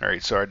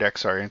 Alright, so our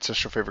decks are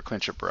Ancestral Favor,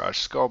 Clinch it, Barrage,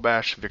 Skull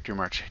Bash, Victory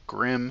March,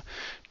 Grim,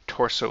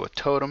 Torso with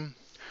Totem,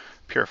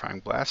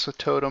 Purifying Blast with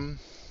Totem,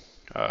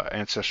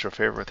 Ancestral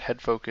Favor with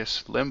Head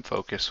Focus, Limb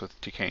Focus with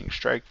Decaying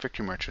Strike,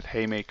 Victory March with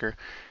Haymaker,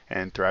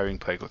 and Thriving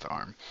Plague with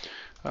Arm.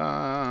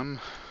 I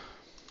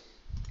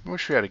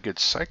wish we had a good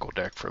cycle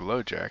deck for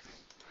low jack.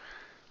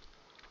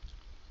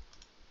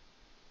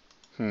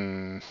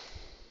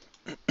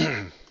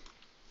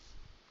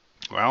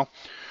 Well,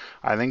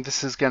 I think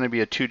this is going to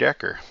be a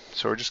 2-decker.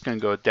 So we're just going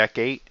to go with deck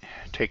 8,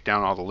 take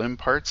down all the limb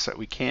parts that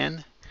we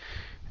can,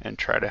 and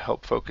try to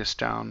help focus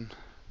down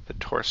the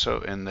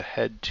torso and the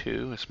head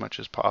too, as much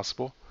as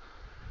possible.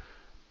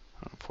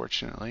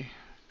 Unfortunately.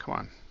 Come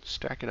on,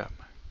 stack it up.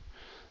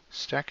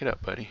 Stack it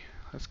up, buddy.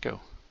 Let's go.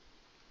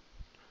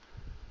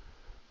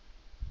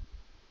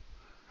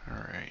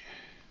 Alright.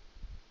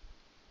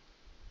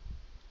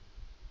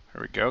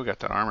 There we go, got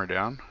that armor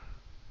down.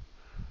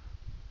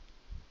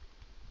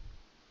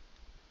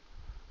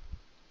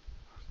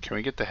 Can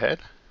we get the head?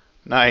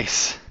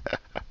 Nice!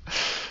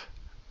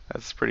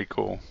 That's pretty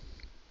cool.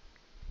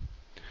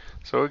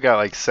 So we got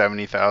like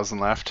 70,000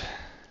 left.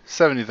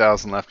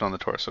 70,000 left on the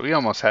torso. We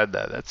almost had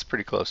that. That's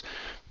pretty close.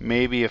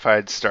 Maybe if I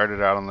had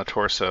started out on the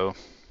torso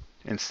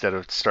instead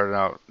of started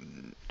out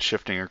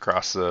shifting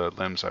across the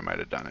limbs, I might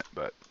have done it.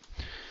 But,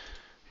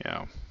 you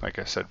know, like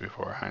I said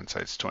before,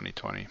 hindsight's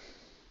 20/20.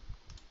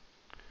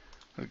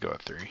 Let's go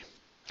with 3.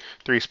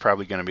 3 is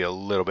probably going to be a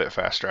little bit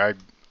faster.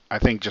 I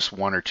think just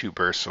 1 or 2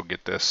 bursts will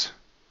get this.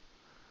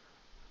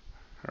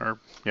 Or,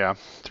 yeah,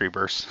 3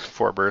 bursts,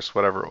 4 bursts,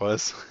 whatever it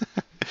was.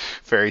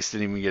 Fairies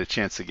didn't even get a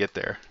chance to get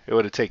there. It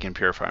would have taken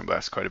Purifying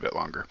Blast quite a bit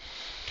longer.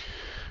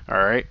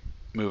 Alright,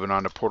 moving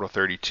on to Portal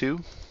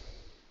 32.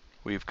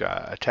 We've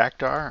got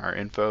Attackdar. Our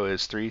info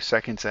is 3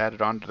 seconds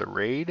added onto the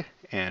raid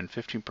and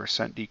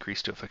 15%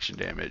 decrease to affliction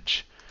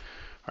damage.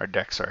 Our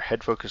decks are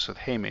Head Focus with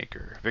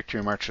Haymaker,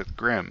 Victory March with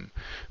Grim,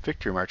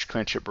 Victory March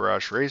Clanship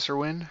Barrage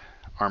Razorwind,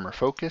 Armor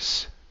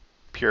Focus,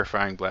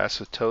 Purifying Blast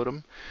with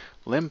Totem,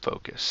 Limb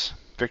Focus,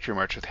 Victory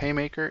March with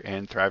Haymaker,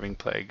 and Thriving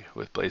Plague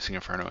with Blazing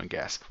Inferno and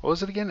Gas. What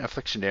was it again?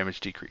 Affliction damage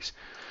decrease.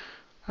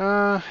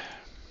 I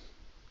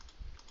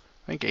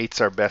think 8's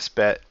our best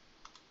bet.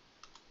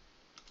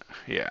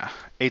 Yeah,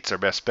 8's our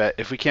best bet.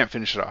 If we can't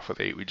finish it off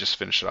with 8, we just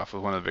finish it off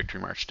with one of the Victory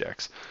March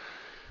decks.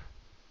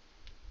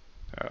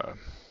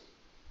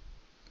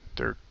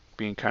 They're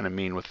being kind of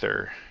mean with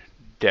their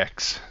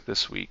decks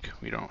this week.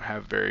 We don't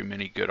have very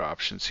many good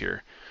options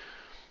here.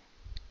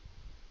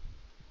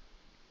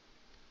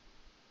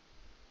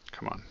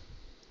 Come on.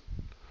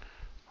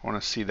 I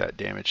want to see that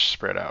damage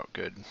spread out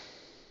good.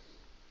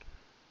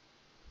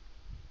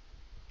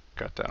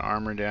 Got that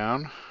armor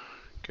down.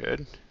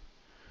 Good.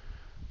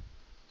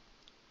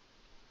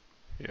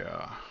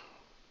 Yeah.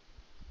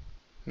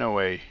 No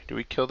way. Do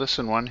we kill this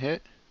in one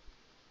hit?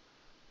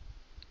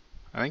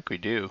 I think we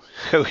do.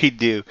 We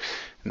do.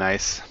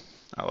 Nice.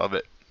 I love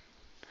it.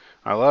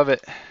 I love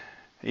it.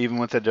 Even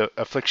with the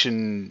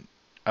affliction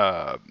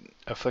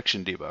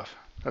debuff.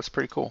 That's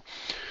pretty cool.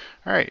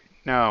 Alright,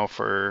 now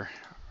for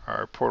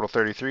our Portal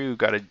 33, we've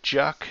got a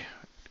Juck.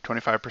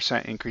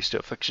 25% increase to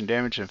affliction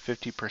damage and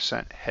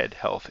 50% head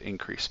health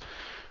increase.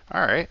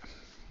 Alright.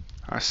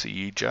 I see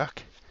you,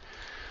 Juck.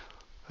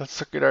 Let's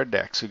look at our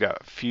decks. We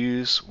got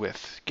Fuse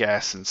with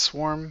Gas and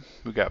Swarm.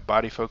 We got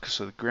Body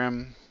Focus with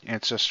Grim.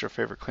 Ancestral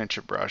Favor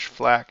Clanship Barrage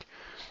Flak.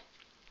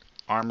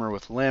 Armor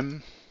with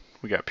Limb.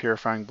 We got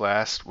Purifying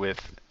Blast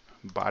with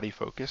Body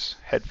Focus.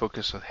 Head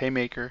Focus with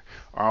Haymaker.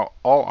 All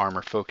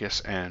Armor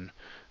Focus and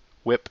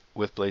Whip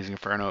with Blazing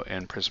Inferno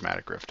and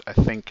Prismatic Rift. I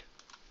think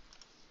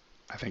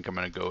I'm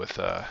going to go with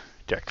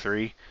deck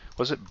 3.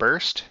 Was it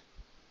Burst?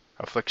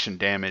 Affliction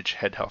damage,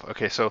 head health.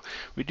 Okay, so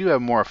we do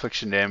have more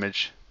affliction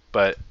damage,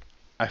 but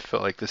I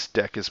feel like this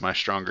deck is my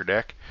stronger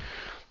deck.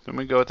 So I'm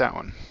going to go with that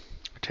one.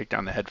 Take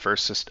down the head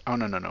first. Oh,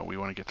 no. We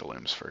want to get the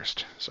limbs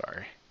first.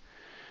 Sorry.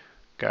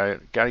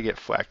 Got to get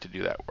Flak to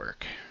do that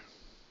work.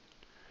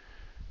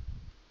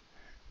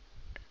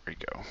 There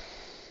we go.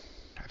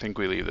 I think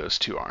we leave those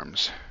 2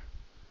 arms.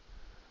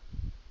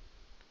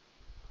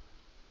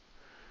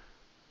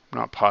 I'm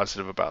not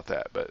positive about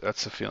that, but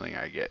that's the feeling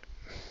I get.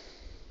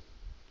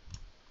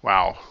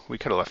 Wow, we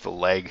could have left the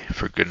leg,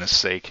 for goodness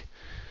sake.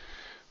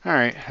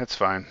 Alright, that's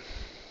fine.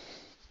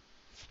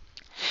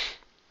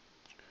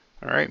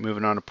 Alright,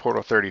 moving on to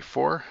Portal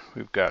 34.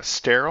 We've got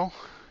Sterile.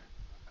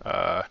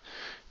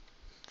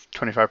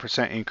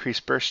 25%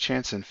 increased burst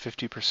chance and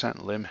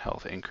 50% limb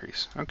health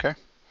increase. Okay.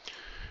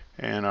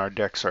 And our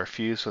decks are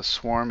Fuse with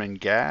Swarm and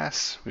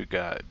Gas. We've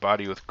got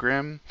Body with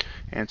Grim,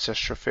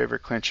 Ancestral Favor,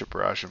 Clanship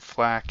Barrage and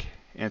Flak,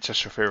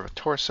 Ancestral Favor with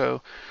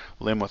Torso,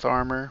 Limb with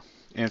Armor,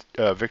 and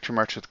Victory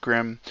March with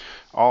Grim,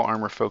 All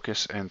Armor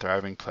Focus, and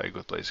Thriving Plague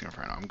with Blazing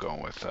Inferno. I'm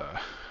going with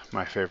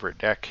my favorite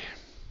deck,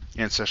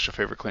 Ancestral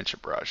Favor,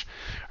 Clanship Barrage.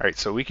 Alright,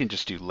 so we can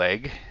just do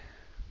leg.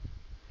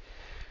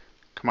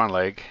 Come on,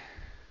 leg.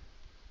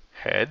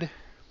 Head.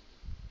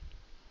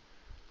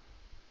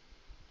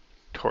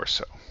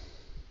 Torso.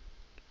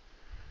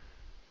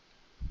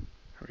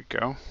 There we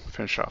go.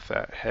 Finish off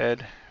that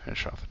head.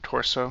 Finish off the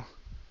torso.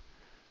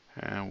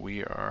 And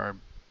we are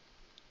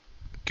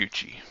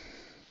Gucci.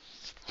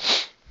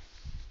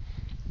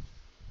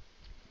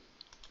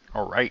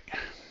 Alright.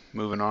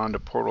 Moving on to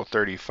Portal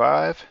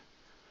 35.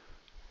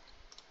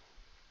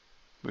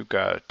 We've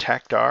got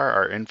Attackdar.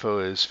 Our info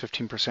is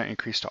 15%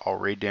 increase to all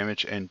raid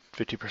damage and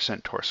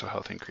 50% torso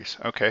health increase.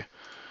 Okay.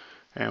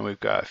 And we've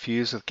got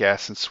Fuse with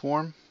Gas and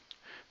Swarm.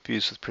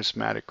 Fuse with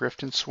Prismatic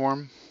Rift and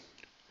Swarm.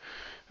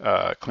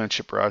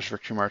 Clanship Barrage,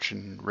 Victory March,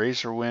 and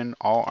Razorwind.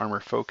 All Armor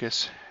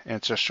Focus.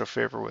 Ancestral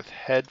Favor with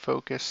Head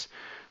Focus.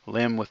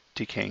 Limb with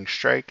Decaying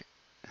Strike.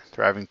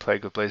 Thriving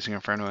Plague with Blazing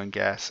Inferno and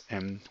Gas,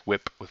 and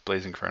Whip with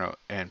Blazing Inferno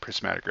and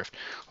Prismatic Rift.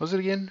 What was it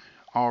again?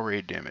 All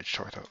raid damage,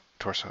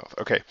 torso health.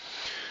 Okay.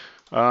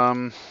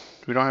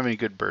 We don't have any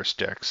good burst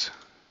decks,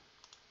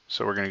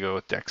 so we're going to go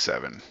with deck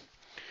 7.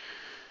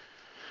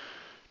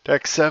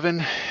 Deck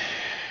 7,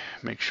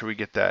 make sure we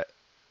get that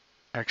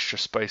extra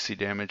spicy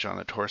damage on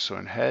the torso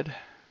and head. There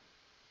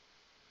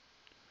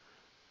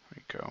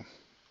we go.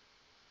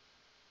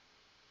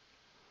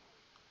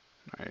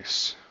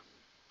 Nice.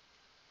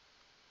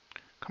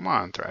 Come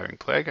on, Thriving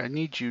Plague. I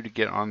need you to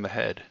get on the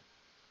head.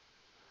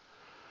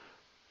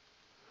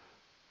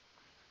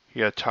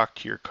 You gotta talk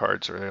to your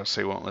cards or else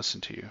they won't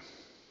listen to you.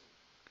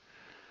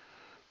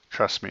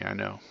 Trust me, I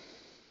know.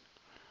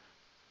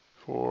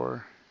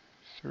 4,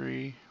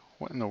 3,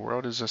 what in the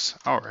world is this?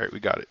 Alright, we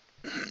got it.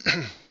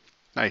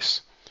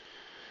 Nice.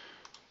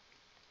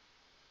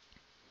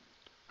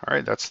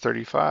 Alright, that's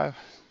 35.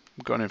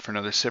 I'm going in for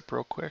another sip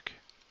real quick.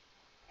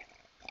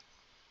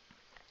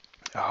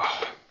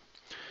 Oh.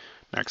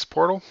 Next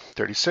portal,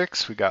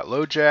 36. We got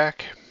Low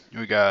Jack.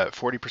 We got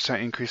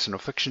 40% increase in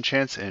affliction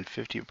chance and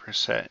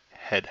 50%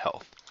 head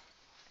health.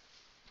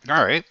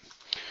 Alright.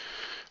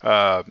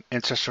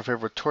 Ancestral Favor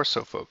with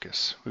Torso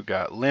Focus. We've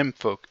got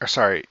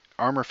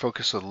Armor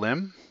Focus with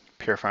Limb.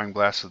 Purifying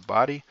Blast with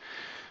Body.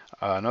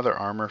 Another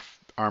Armor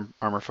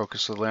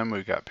Focus with Limb.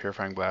 We've got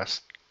Purifying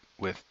Blast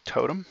with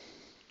Totem.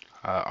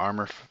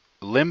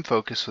 Limb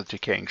Focus with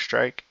Decaying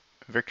Strike.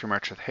 Victory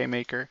March with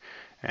Haymaker.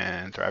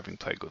 And Thriving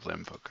Plague with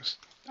Limb Focus.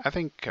 I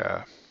think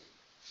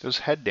those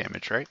head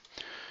damage, right?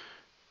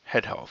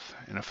 Head health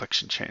and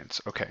affliction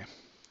chance. Okay,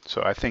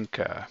 so I think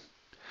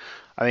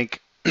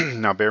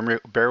now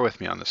bear with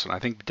me on this one. I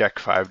think deck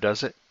 5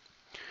 does it.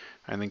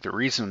 I think the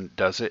reason it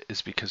does it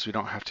is because we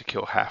don't have to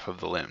kill half of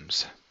the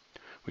limbs.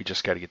 We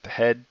just got to get the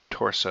head,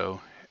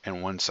 torso,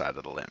 and one side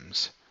of the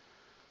limbs.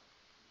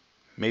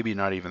 Maybe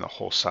not even the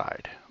whole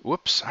side.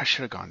 Whoops, I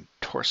should have gone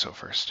torso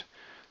first.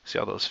 See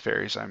all those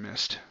fairies I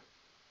missed.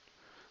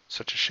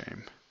 Such a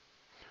shame.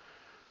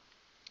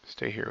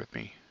 Stay here with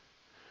me.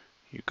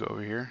 You go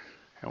over here.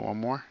 And one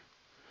more.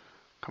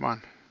 Come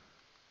on.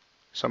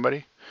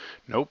 Somebody?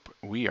 Nope,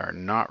 we are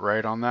not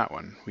right on that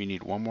one. We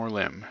need one more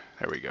limb.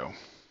 There we go.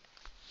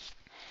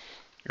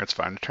 That's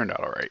fine. It turned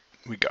out all right.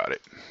 We got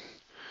it.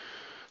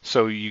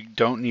 So you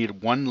don't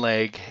need one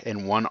leg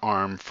and one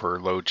arm for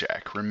Low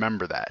Jack.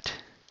 Remember that.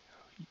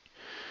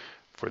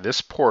 For this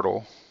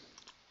portal,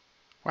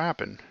 what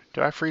happened?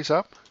 Did I freeze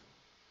up?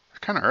 It's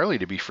kind of early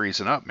to be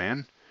freezing up,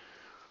 man.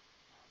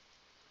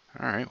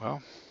 All right,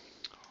 well,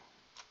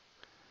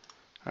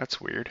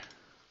 that's weird.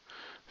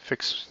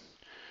 Fix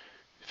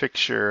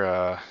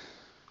your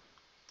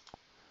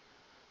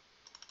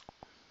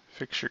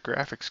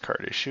graphics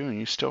card issue and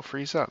you still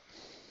freeze up.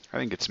 I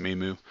think it's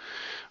Mimu,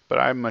 but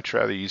I'd much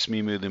rather use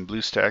Mimu than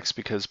BlueStacks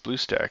because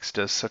BlueStacks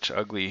does such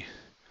ugly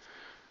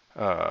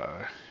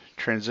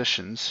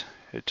transitions.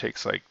 It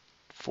takes like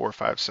 4 or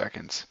 5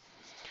 seconds.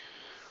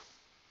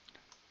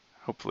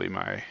 Hopefully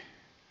my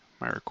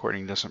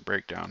recording doesn't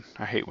break down.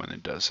 I hate when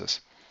it does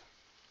this.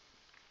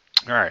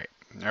 All right,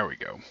 there we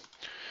go.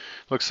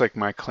 Looks like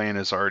my clan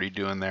is already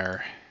doing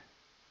their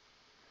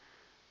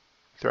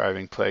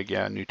Thriving Plague.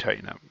 Yeah, new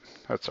Titan up.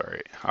 That's all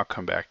right. I'll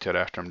come back to it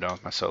after I'm done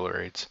with my solo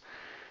raids.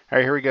 All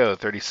right, here we go.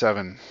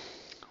 37.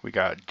 We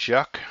got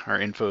Juck.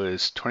 Our info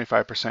is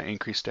 25%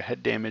 increase to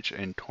head damage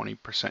and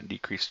 20%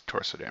 decrease to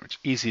torso damage.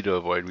 Easy to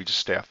avoid. We just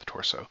stay off the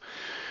torso.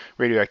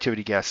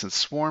 Radioactivity, Gas, and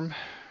Swarm.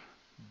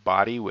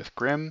 Body with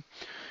Grim.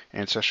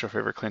 Ancestral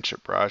Favor, Clinch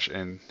It, Barrage,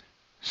 and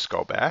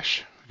Skull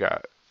Bash. We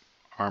got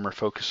Armor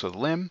Focus with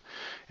Limb,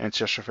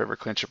 Ancestral Favor,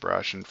 Clinch It,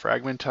 Barrage, and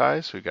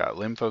Fragmentize. We got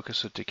Limb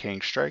Focus with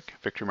Decaying Strike,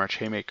 Victory March,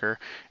 Haymaker,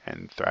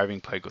 and Thriving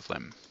Plague with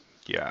Limb.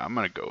 Yeah, I'm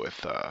going to go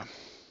with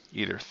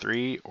either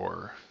 3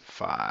 or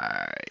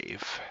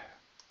 5.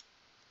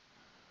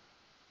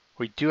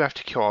 We do have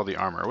to kill all the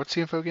armor. What's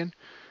the info again?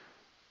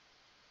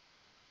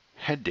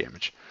 Head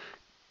damage.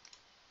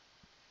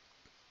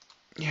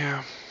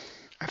 Yeah,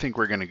 I think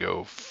we're going to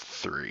go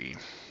 3.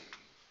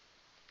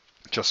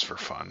 Just for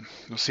fun.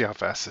 We'll see how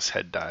fast this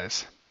head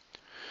dies.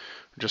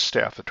 Just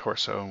stay off the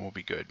torso and we'll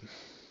be good.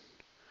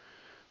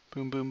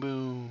 Boom, boom,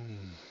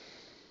 boom.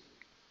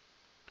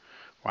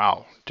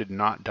 Wow, did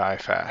not die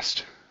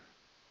fast.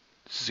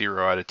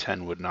 0 out of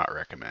 10 would not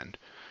recommend.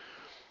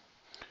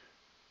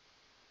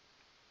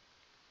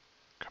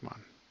 Come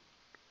on.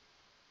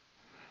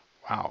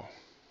 Wow.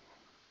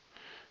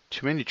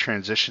 Too many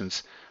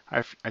transitions.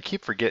 I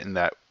keep forgetting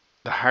that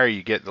the higher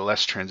you get, the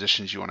less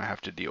transitions you want to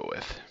have to deal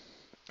with.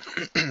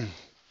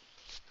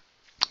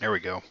 There we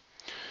go.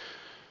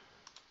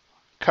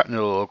 Cutting it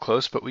a little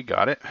close, but we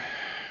got it.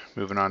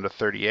 Moving on to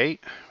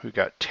 38, we've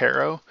got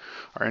Tarot.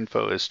 Our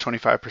info is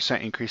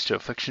 25% increase to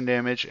affliction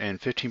damage and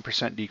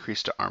 15%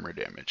 decrease to armor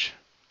damage.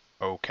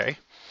 Okay.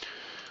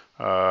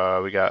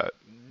 We got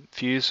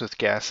Fuse with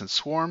Gas and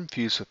Swarm,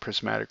 Fuse with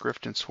Prismatic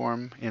Rift and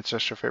Swarm,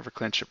 Ancestral Favor,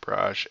 Clinch It,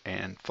 Barrage,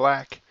 and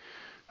Flak.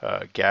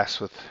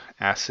 Gas with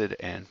Acid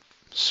and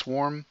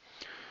Swarm.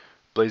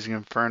 Blazing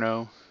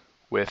Inferno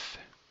with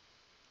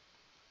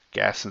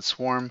Gas and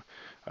Swarm.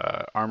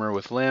 Armor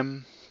with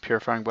limb,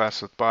 purifying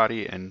blast with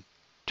body, and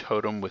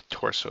totem with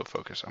torso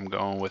focus. I'm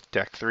going with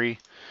deck 3.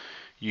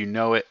 You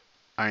know it,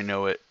 I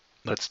know it.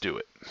 Let's do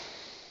it.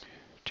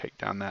 Take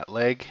down that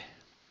leg.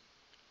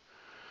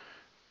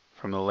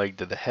 From the leg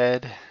to the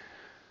head.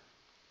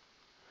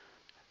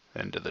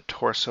 Then to the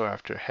torso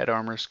after head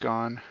armor's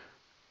gone.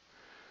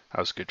 That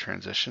was a good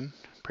transition.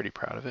 Pretty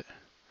proud of it.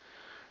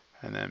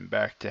 And then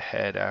back to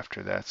head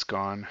after that's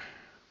gone.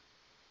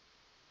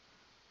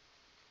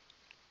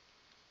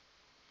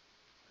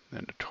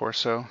 Then to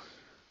torso.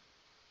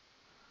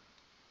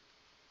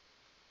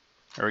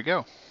 There we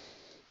go.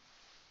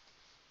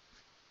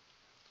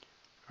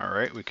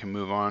 Alright, we can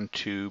move on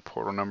to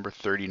portal number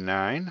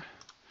 39.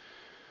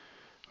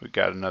 We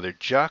got another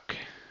Juck,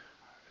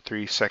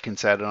 3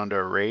 seconds added onto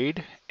a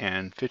raid,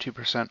 and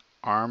 50%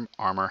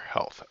 armor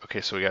health.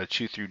 Okay, so we got to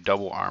chew through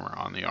double armor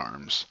on the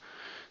arms.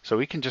 So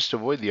we can just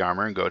avoid the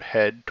armor and go to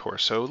head,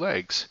 torso,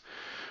 legs.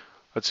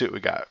 Let's see what we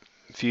got.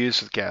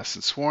 Fuse with gas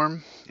and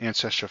swarm,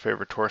 ancestral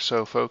favor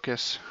torso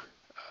focus,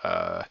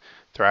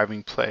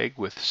 thriving plague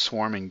with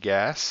swarm and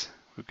gas.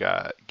 We've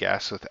got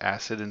gas with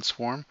acid and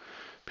swarm,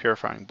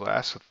 purifying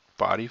blast with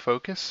body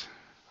focus,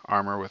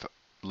 armor with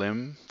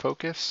limb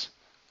focus,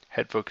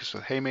 head focus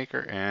with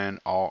haymaker, and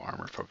all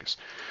armor focus.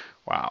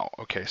 Wow,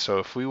 okay, so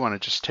if we want to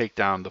just take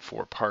down the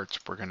 4 parts,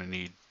 we're going to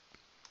need...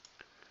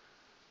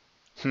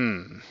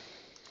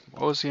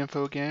 What was the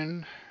info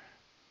again?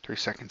 3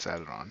 seconds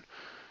added on.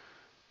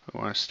 We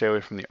want to stay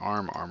away from the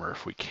armor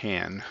if we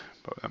can,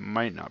 but that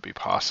might not be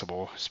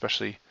possible,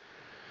 especially...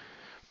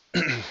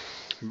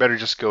 Better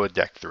just go with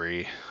deck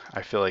 3.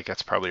 I feel like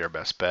that's probably our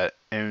best bet.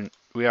 And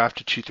we have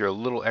to chew through a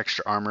little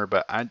extra armor,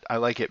 but I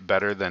like it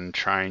better than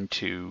trying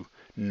to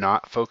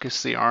not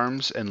focus the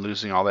arms and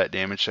losing all that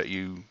damage that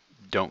you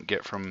don't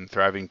get from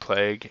Thriving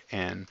Plague,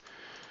 and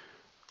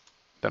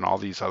then all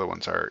these other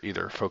ones are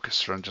either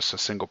focused on just a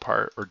single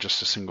part or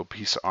just a single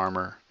piece of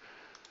armor.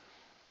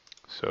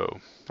 So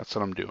that's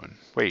what I'm doing.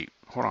 Wait,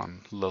 hold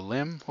on. The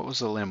limb? What was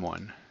the limb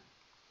one?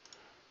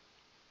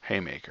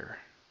 Haymaker.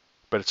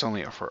 But it's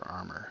only for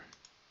armor.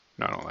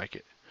 No, I don't like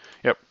it.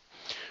 Yep.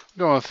 I'm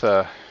going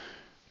with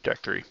deck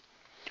 3.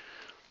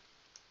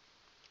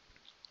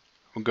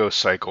 We'll go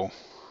cycle.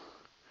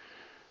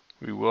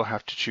 We will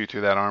have to chew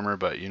through that armor,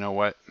 but you know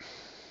what?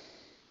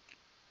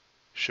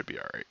 Should be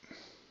alright.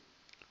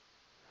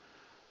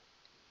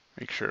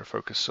 Make sure to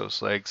focus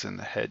those legs and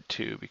the head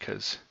too,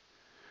 because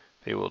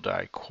they will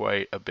die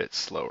quite a bit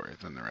slower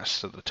than the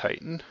rest of the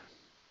Titan.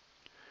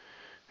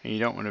 And you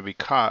don't want to be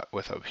caught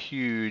with a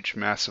huge,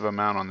 massive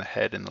amount on the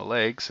head and the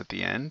legs at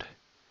the end,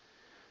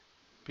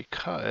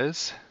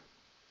 because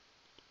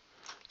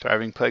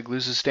Thriving Plague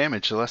loses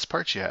damage the less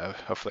parts you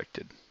have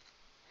afflicted.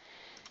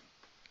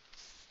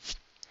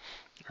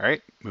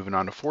 Alright, moving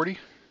on to 40.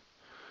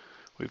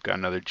 We've got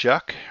another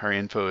Juck. Our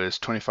info is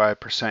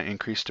 25%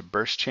 increase to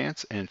burst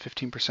chance and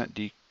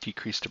 15%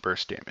 decrease to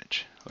burst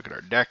damage. Look at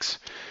our decks.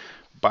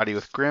 Body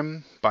with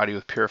Grim, Body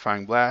with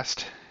Purifying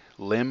Blast,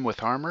 Limb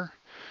with Armor,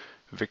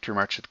 Victory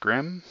March with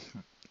Grim,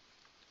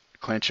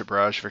 Clanship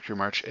Barrage, Victory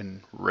March,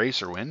 and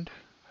Razorwind,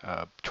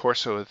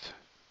 Torso with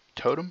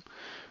Totem,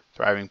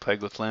 Thriving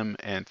Plague with Limb,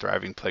 and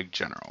Thriving Plague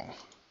General.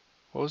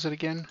 What was it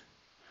again?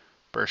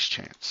 Burst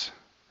Chance.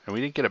 And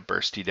we didn't get a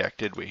bursty deck,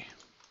 did we?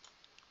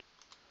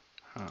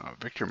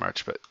 Victory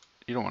March, but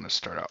you don't want to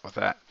start out with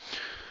that.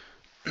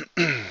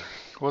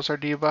 What was our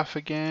debuff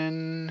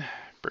again?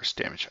 Burst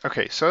damage.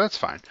 Okay, so that's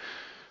fine.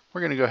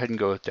 We're going to go ahead and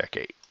go with deck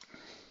 8.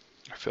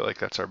 I feel like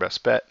that's our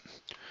best bet.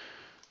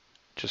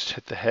 Just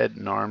hit the head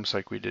and arms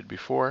like we did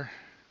before.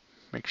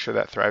 Make sure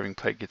that Thriving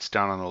Plague gets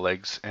down on the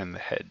legs and the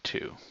head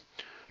too.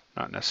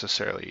 Not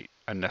necessarily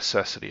a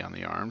necessity on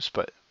the arms,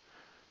 but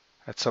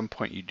at some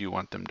point you do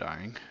want them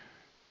dying.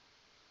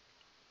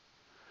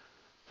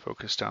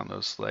 Focus down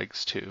those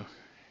legs too.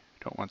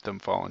 Don't want them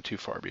falling too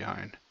far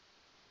behind.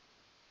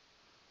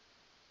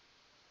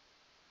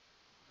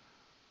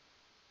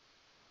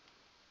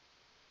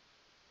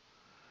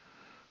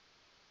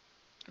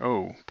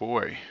 Oh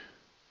boy.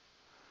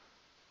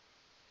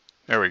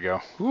 There we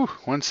go. Whew,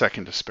 1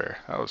 second to spare.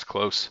 That was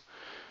close.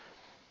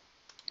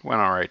 Went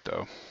alright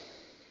though.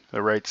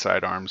 The right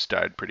side arms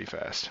died pretty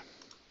fast.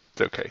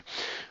 It's okay.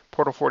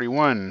 Portal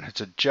 41,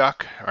 it's a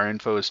Juck. Our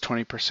info is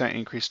 20%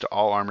 increase to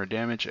all armor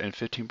damage and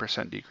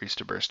 15% decrease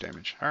to burst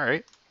damage.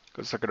 Alright.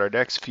 Let's look at our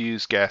decks.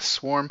 Fuse Gas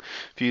Swarm,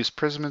 Fuse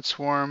Prism and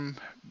Swarm,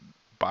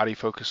 Body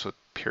Focus with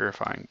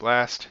Purifying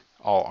Blast,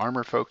 All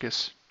Armor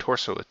Focus,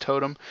 Torso with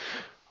Totem,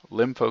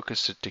 Limb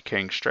Focus with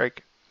Decaying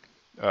Strike,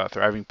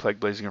 Thriving Plague,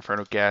 Blazing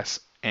Inferno, Gas,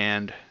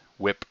 and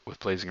Whip with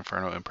Blazing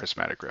Inferno and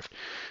Prismatic Rift.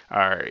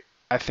 Alright,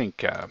 I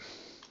think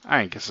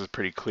this is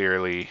pretty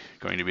clearly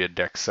going to be a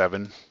deck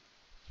 7.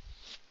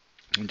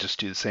 And just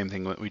do the same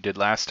thing that we did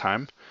last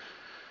time.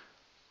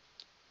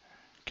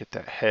 Get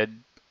that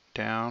head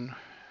down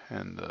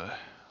and the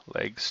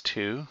legs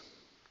too.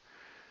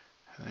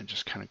 And then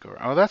just kind of go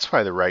around. Oh, that's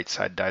why the right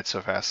side died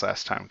so fast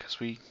last time, because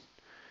we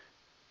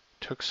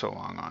took so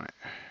long on it.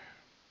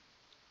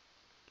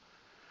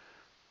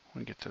 Let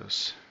me get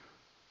those.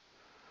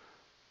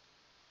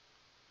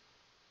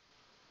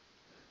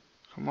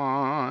 Come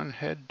on,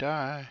 head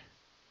die.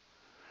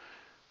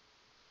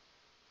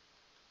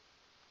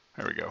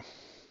 There we go.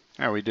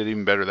 Yeah, we did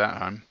even better that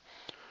time.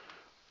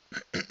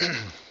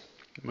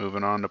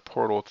 Moving on to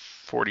Portal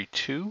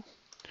 42.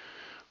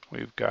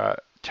 We've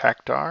got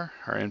Tactar.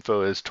 Our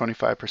info is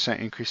 25%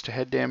 increase to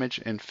head damage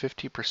and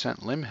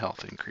 50% limb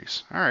health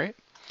increase. All right.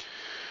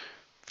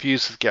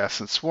 Fuse with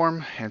Gas and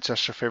Swarm.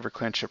 Ancestral Favor,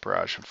 Clanship,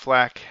 Barrage, and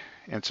Flak.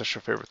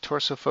 Ancestral Favor with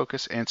Torso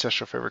Focus.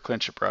 Ancestral Favor,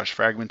 Clanship, Barrage,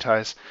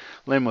 Fragmentize.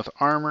 Limb with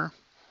Armor.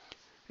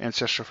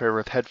 Ancestral Favor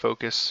with Head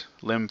Focus.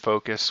 Limb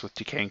Focus with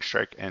Decaying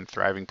Strike. And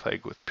Thriving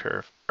Plague with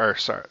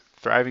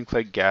Thriving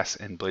Plague, Gas,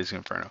 and Blazing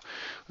Inferno.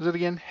 Was it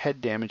again? Head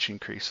damage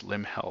increased.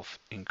 Limb health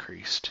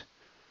increased.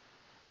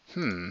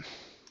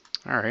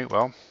 Alright,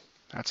 well,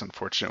 that's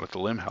unfortunate with the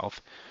limb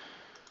health.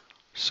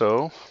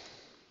 So,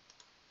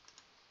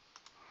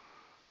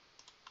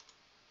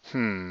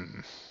 yeah,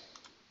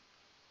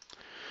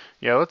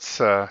 it's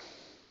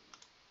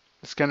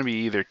gonna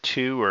be either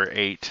 2 or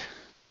 8.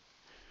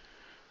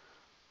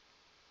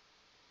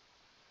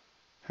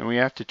 And we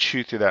have to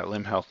chew through that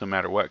limb health no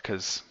matter what,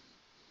 because,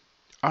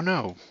 oh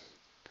no,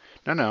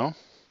 no.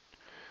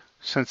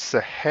 Since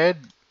the head,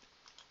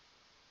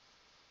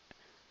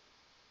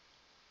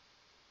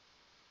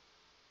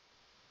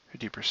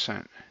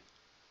 50%.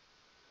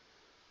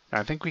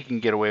 I think we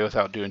can get away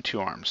without doing 2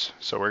 arms.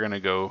 So we're gonna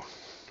go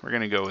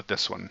with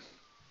this one.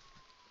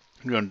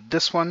 I'm going to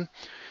this one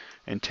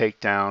and take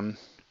down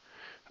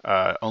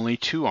only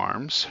 2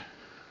 arms,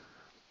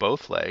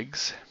 both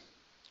legs.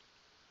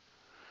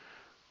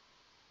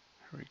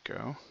 Here we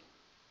go.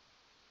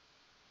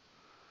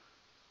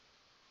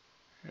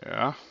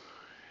 Yeah.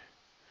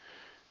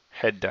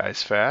 Head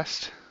dies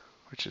fast,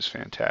 which is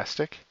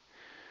fantastic.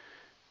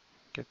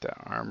 Get that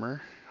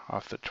armor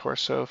off the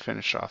torso,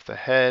 finish off the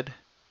head.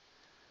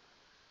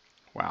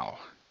 Wow,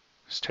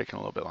 it's taking a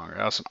little bit longer.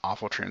 That was an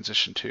awful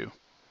transition too.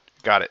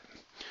 Got it.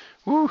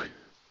 Woo!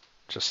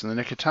 Just in the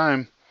nick of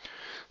time.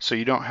 So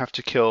you don't have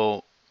to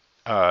kill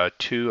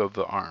 2 of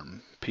the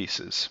arm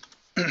pieces.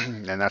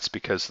 And that's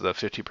because of the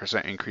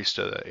 50% increase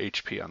to the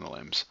HP on the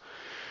limbs.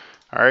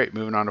 Alright,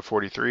 moving on to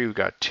 43, we've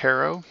got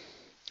Tarot.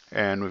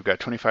 And we've got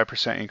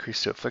 25%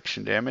 increase to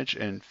affliction damage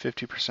and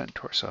 50%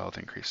 torso health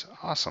increase.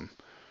 Awesome.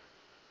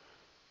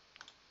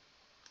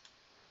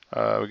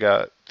 We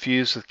got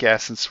Fuse with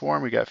Gas and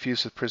Swarm. We got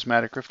Fuse with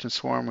Prismatic Rift and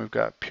Swarm. We've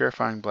got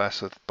Purifying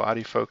Blast with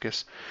Body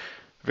Focus.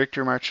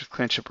 Victory March with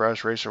Clanship,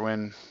 Barrage, Razor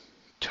Wind.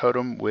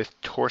 Totem with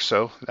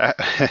Torso.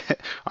 That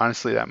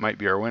honestly, that might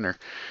be our winner.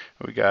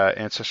 We got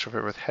Ancestral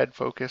Favor with Head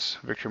Focus.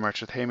 Victory March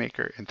with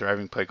Haymaker. And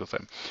Thriving Plague with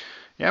Limb.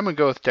 Yeah, I'm going to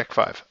go with Deck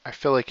 5. I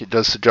feel like it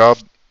does the job.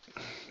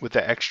 With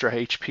the extra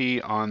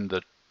HP on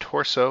the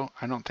torso,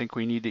 I don't think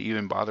we need to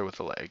even bother with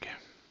the leg.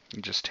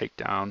 You just take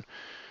down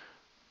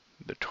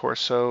the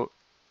torso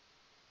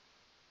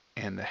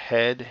and the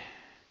head.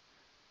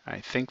 I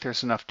think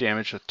there's enough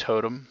damage with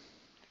Totem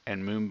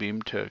and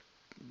Moonbeam to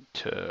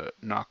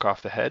knock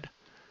off the head.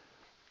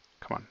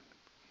 Come on.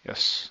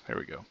 Yes, there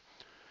we go.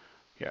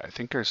 Yeah, I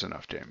think there's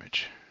enough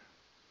damage.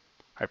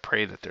 I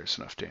pray that there's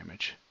enough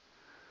damage.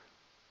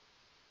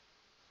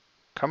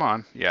 Come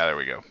on. Yeah, there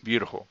we go.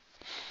 Beautiful.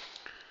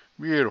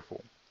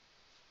 Beautiful.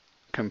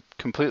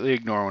 Completely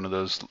ignore one of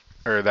those,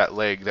 or that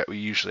leg that we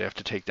usually have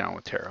to take down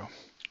with Tarot.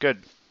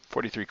 Good.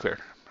 43 clear.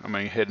 I'm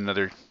going to hit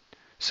another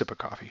sip of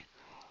coffee.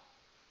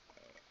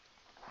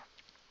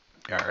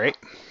 Alright,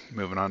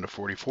 moving on to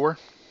 44.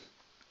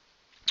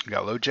 We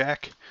got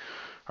LoJack.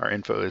 Our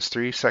info is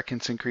 3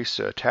 seconds increase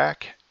to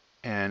attack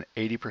and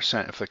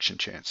 80% affliction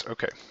chance.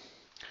 Okay.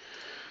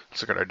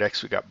 Let's look at our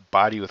decks. We got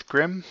Body with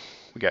Grim.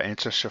 We got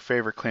Ancestral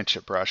Favor,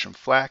 Clanship, Barrage, and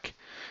Flak.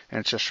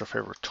 Ancestral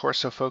Favor,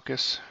 Torso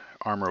Focus.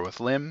 Armor with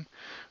Limb.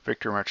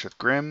 Victory March with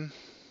Grim.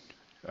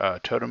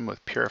 Totem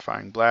with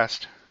Purifying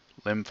Blast.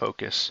 Limb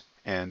Focus.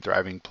 And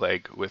Thriving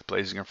Plague with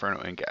Blazing Inferno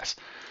and Gas.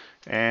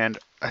 And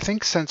I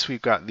think since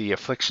we've got the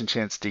Affliction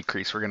Chance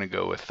decrease, we're going to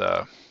go with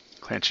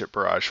Clanship,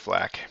 Barrage,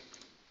 Flak.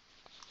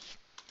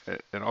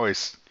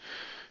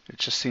 It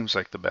just seems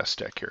like the best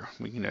deck here.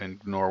 We can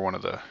ignore one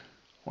of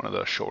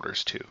the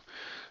shoulders too.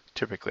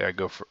 Typically, I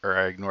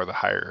ignore the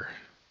higher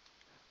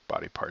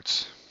body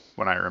parts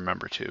when I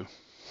remember to.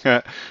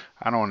 I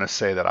don't want to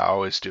say that I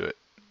always do it,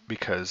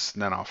 because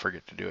then I'll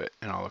forget to do it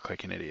and I'll look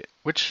like an idiot,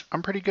 which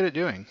I'm pretty good at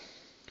doing.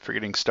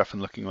 Forgetting stuff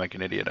and looking like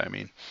an idiot, I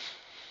mean.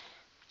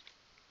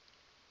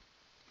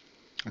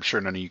 I'm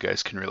sure none of you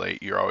guys can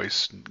relate. You're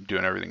always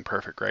doing everything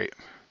perfect, right?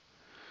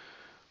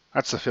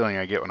 That's the feeling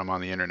I get when I'm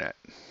on the internet.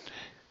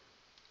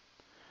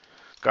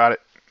 Got it.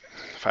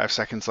 5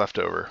 seconds left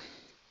over.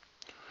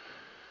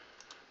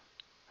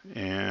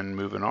 And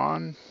moving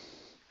on.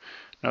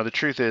 Now the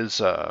truth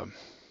is,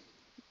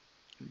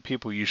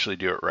 people usually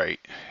do it right.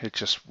 It's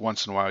just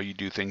once in a while you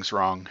do things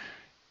wrong.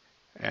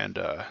 And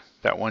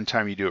that one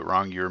time you do it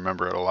wrong, you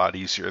remember it a lot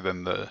easier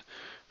than the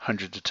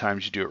hundreds of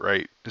times you do it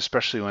right,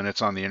 especially when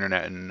it's on the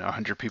internet and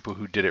 100 people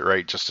who did it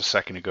right just a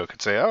second ago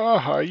could say,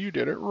 oh, you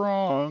did it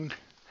wrong.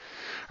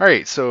 All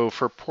right, so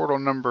for portal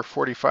number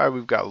 45,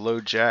 we've got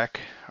low jack.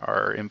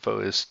 Our info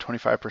is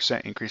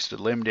 25% increase to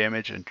limb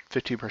damage and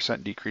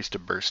 15% decrease to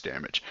burst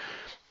damage.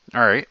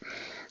 All right,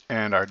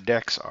 and our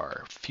decks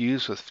are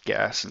Fuse with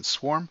gas and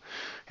swarm,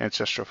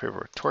 Ancestral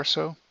Favor with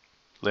torso,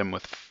 Limb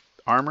with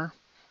armor,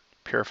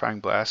 Purifying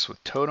Blast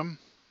with totem,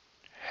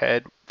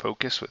 Head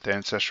Focus with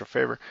Ancestral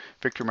Favor,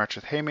 Victory March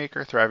with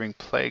Haymaker, Thriving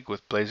Plague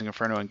with Blazing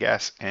Inferno and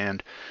gas,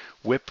 and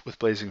Whip with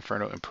Blazing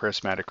Inferno and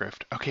Prismatic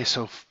Rift. Okay,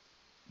 so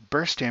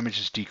burst damage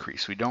is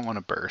decreased. We don't want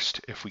to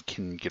burst if we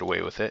can get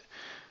away with it.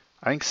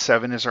 I think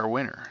 7 is our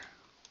winner.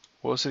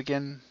 What was it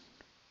again?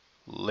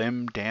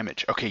 Limb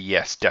damage. Okay,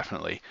 yes,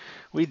 definitely.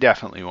 We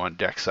definitely want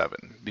deck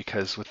 7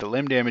 because with the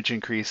limb damage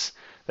increase,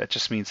 that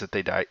just means that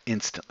they die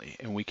instantly,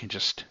 and we can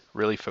just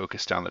really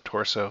focus down the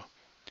torso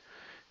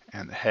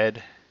and the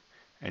head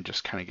and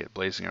just kind of get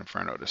Blazing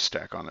Inferno to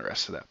stack on the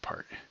rest of that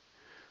part.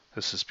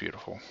 This is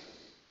beautiful.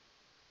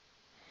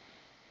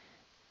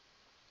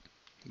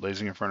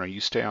 Blazing Inferno,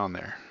 you stay on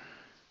there.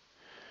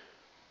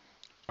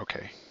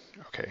 Okay,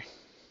 okay.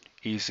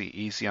 Easy,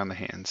 easy on the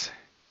hands.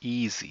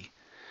 Easy.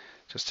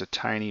 Just a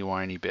tiny,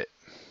 whiny bit.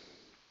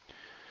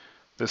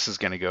 This is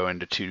going to go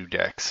into 2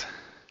 decks.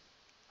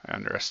 I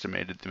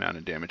underestimated the amount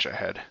of damage I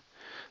had.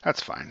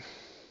 That's fine.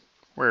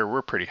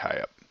 We're pretty high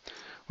up.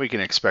 We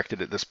can expect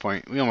it at this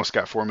point. We almost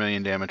got 4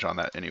 million damage on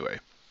that anyway.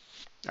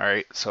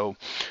 Alright, so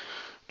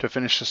to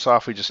finish this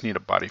off, we just need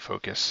a body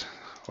focus.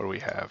 What do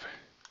we have?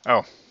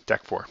 Oh,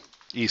 deck 4.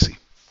 Easy.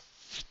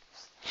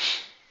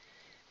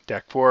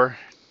 Deck 4,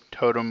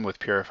 totem with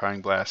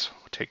Purifying Blast.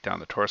 We'll take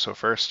down the torso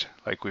first,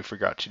 like we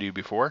forgot to do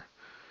before.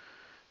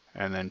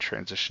 And then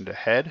transition to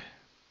head.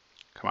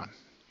 Come on.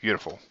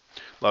 Beautiful.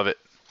 Love it.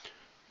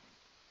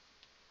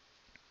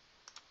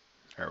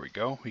 There we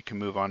go. We can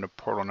move on to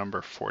portal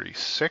number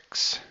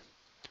 46.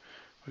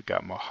 We've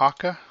got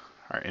Mohaka.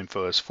 Our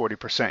info is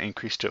 40%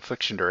 increase to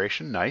affliction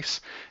duration, nice,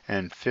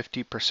 and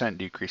 50%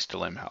 decrease to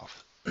limb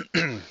health.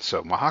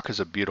 So Mohaka is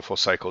a beautiful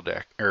cycle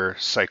deck, or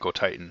cycle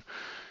titan.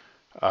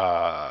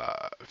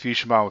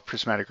 Fusion Bomb with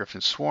Prismatic Rift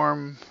and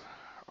Swarm,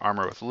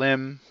 Armor with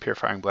Limb,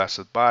 Purifying Blast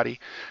with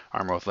Body,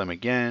 Armor with Limb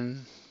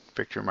again,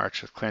 Victory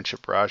March with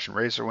Clanship Barrage and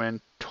Razor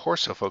Wind,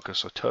 Torso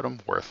Focus with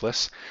Totem,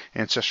 worthless,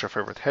 Ancestral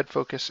Favor with Head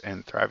Focus,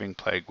 and Thriving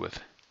Plague with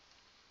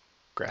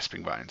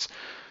Grasping Vines.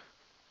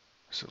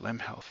 So limb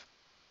health.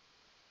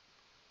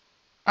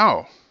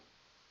 Oh,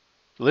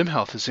 limb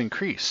health is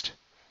increased.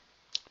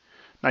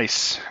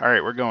 Nice.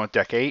 Alright, we're going with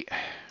deck 8.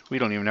 We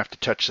don't even have to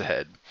touch the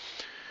head.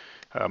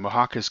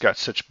 Mohaka's got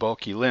such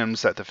bulky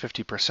limbs that the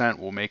 50%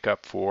 will make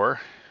up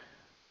for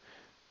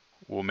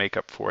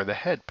the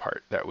head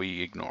part that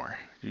we ignore.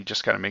 You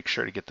just got to make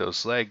sure to get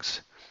those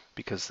legs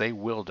because they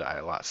will die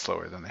a lot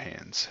slower than the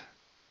hands.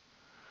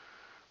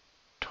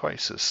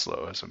 Twice as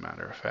slow, as a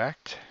matter of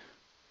fact.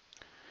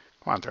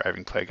 Come on,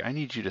 Thriving Plague. I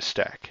need you to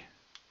stack.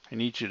 I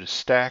need you to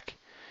stack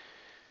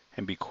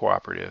and be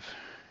cooperative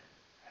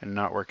and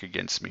not work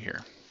against me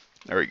here.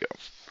 There we go.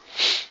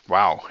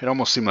 Wow, it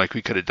almost seemed like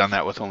we could have done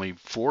that with only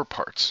 4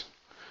 parts.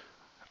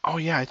 Oh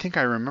yeah, I think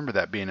I remember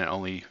that being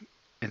only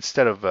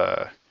instead of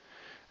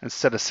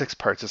 6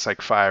 parts, it's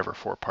like 5 or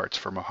 4 parts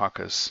for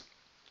Mohaka's.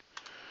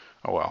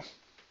 Oh well,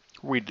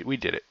 we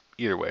did it.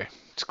 Either way,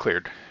 it's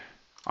cleared.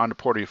 On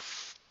to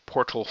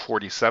portal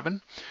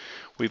 47.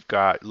 We've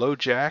got low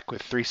jack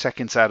with 3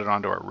 seconds added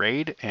onto our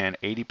raid and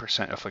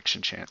 80%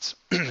 affliction chance.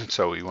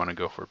 So we want to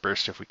go for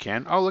burst if we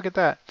can. Oh, look at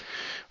that.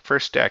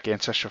 First deck,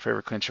 Ancestral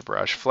Favor, Clinch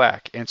Barrage,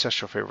 Flak.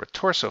 Ancestral Favor with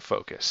Torso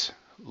Focus.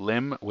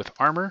 Limb with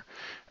Armor.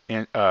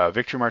 And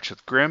Victory March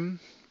with Grim.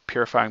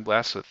 Purifying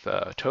Blast with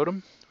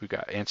Totem. We've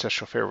got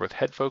Ancestral Favor with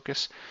Head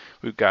Focus.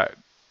 We've got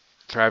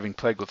Thriving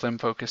Plague with Limb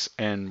Focus.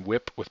 And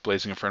Whip with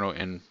Blazing Inferno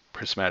and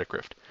Prismatic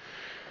Rift.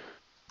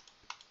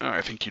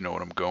 I think you know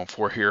what I'm going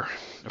for here.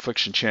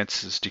 Affliction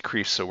chance is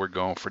decreased, so we're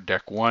going for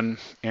deck 1.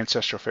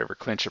 Ancestral Favor,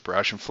 Clinch,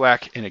 Barrage, and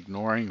Flak, and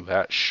ignoring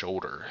that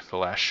shoulder, the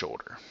last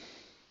shoulder.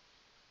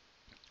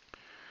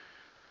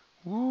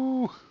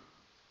 Woo!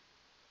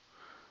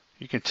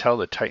 You can tell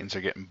the Titans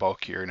are getting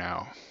bulkier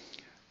now.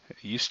 It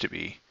used to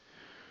be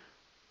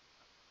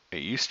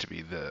they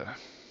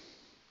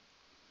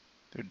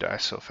would die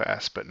so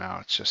fast, but now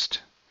it's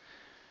just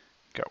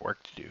got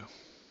work to do.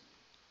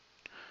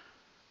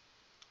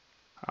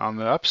 On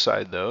the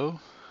upside, though,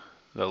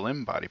 the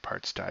limb body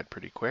parts died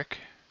pretty quick.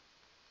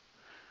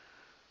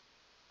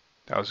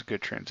 That was a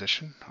good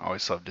transition.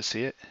 Always love to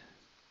see it.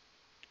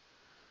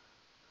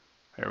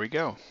 There we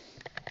go.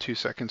 2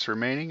 seconds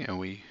remaining, and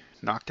we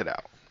knocked it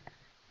out.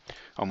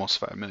 Almost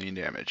 5 million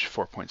damage,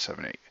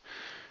 4.78.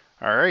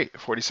 All right,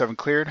 47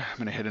 cleared. I'm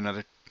going to hit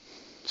another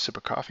sip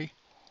of coffee.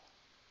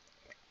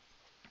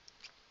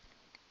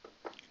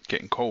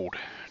 Getting cold.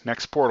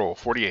 Next portal,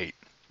 48.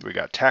 We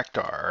got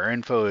Tactar. Our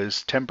info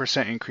is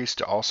 10% increase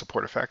to all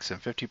support effects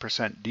and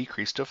 50%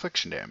 decrease to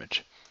affliction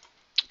damage.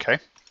 Okay.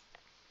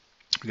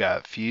 We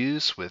got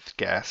Fuse with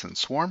Gas and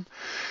Swarm.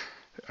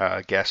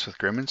 Gas with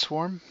Grim and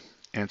Swarm.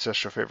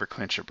 Ancestral Favor,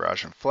 Clinch,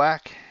 Barrage, and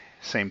Flak.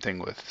 Same thing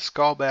with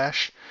Skull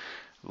Bash.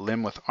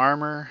 Limb with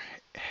Armor.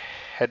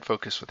 Head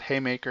Focus with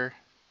Haymaker.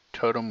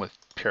 Totem with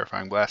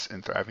Purifying Blast,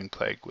 and Thriving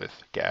Plague with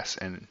gas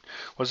and,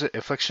 was it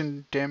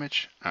affliction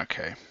damage?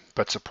 Okay,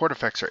 but support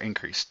effects are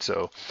increased,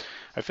 so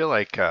I feel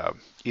like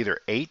either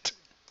 8.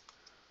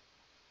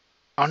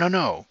 Oh,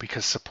 no,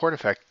 because support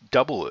effect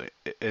double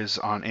is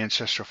on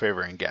Ancestral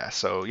Favor and gas,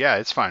 so yeah,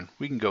 it's fine.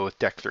 We can go with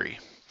deck 3.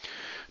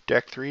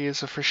 Deck 3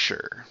 is a for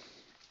sure.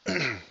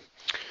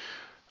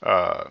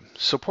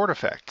 Support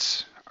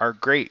effects are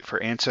great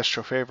for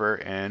Ancestral Favor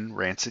and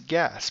Rancid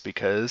Gas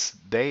because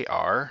they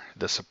are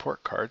the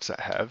support cards that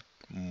have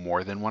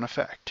more than one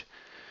effect,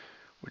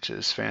 which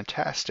is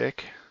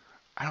fantastic.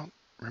 I don't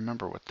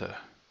remember what the...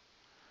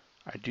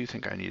 I do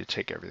think I need to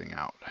take everything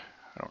out.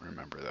 I don't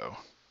remember though.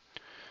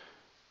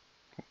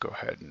 We'll go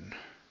ahead and...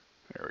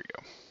 There we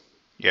go.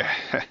 Yeah,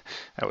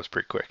 that was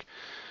pretty quick.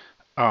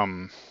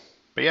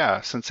 But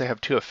yeah, since they have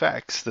 2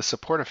 effects, the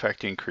support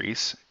effect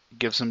increase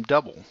gives them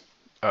double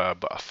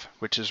buff,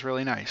 which is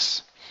really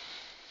nice.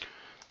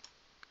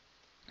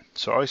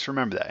 So always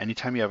remember that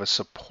anytime you have a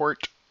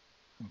support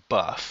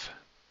buff,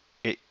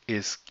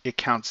 it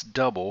counts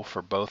double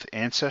for both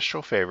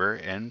Ancestral Favor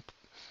and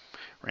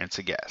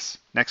Rancid Gas.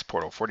 Next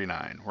portal,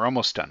 49. We're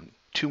almost done.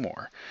 2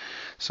 more.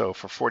 So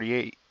for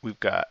 48, we've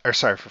got, or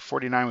sorry, for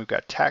 49, we've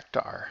got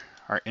Tactar.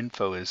 Our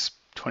info is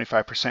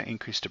 25%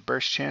 increase to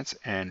burst chance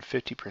and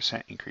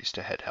 50% increase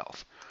to head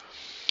health.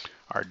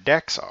 Our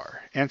decks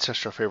are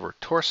Ancestral Favor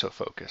Torso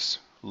Focus,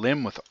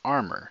 Limb with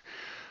Armor,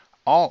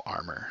 All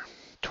Armor,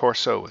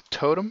 Torso with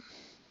Totem,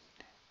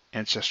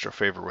 Ancestral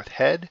Favor with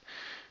Head,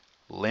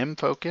 Limb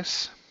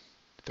Focus,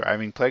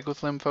 Thriving Plague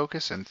with Limb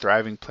Focus, and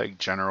Thriving Plague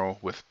General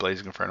with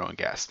Blazing Inferno and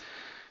Gas.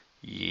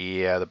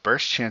 Yeah, the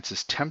burst chance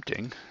is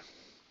tempting.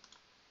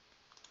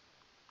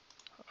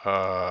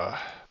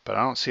 But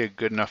I don't see a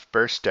good enough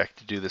burst deck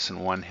to do this in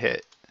one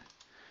hit.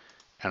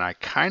 And I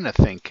kind of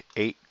think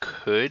 8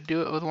 could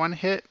do it with one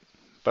hit,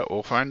 but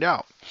we'll find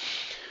out.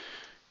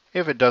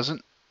 If it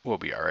doesn't, we'll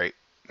be alright.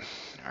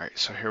 Alright,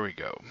 so here we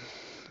go.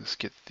 Let's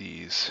get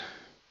these.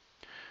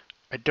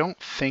 I don't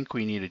think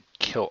we need to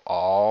kill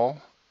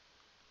all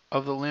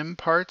of the limb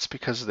parts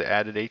because of the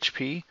added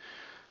HP,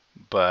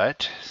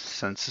 but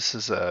since this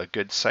is a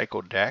good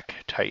cycle deck,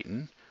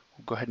 Titan,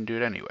 we'll go ahead and do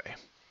it anyway.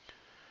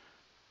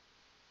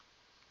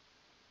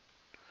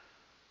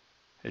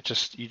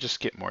 You just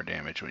get more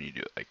damage when you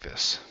do it like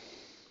this.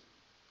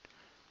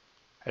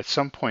 At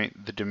some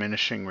point, the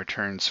diminishing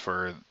returns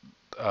for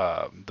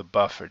the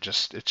buff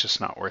it's just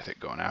not worth it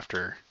going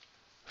after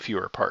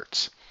fewer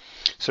parts.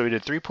 So we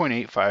did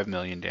 3.85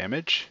 million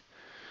damage.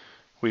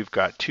 We've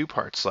got 2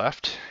 parts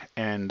left,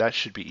 and that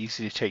should be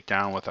easy to take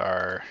down with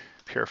our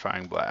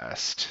Purifying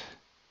Blast.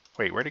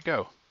 Wait, where'd it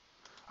go?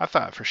 I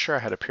thought for sure I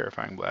had a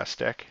Purifying Blast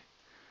deck.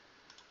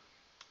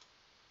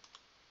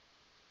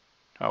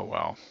 Oh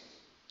well.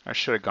 I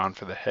should have gone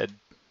for the head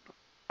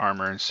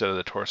armor instead of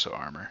the torso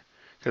armor,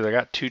 because I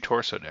got 2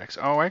 torso decks.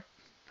 Oh, I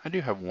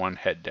do have 1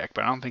 head deck,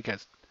 but I don't think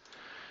it's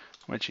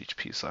much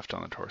HP's left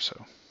on the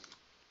torso.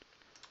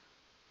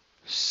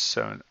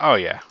 So, oh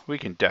yeah, we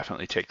can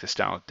definitely take this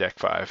down with deck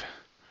 5.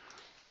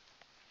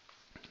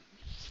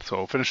 So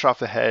we'll finish off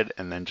the head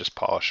and then just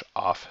polish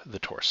off the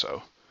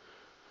torso.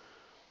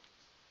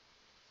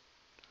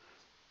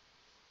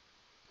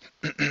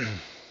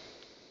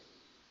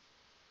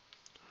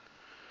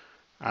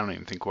 I don't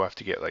even think we'll have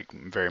to get like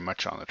very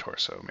much on the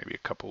torso, maybe a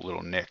couple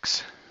little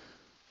nicks.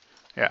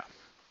 Yeah.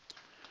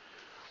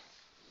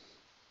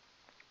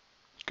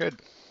 Good.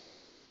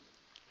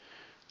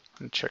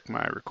 Let me check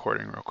my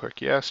recording real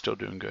quick. Yeah, still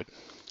doing good.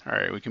 All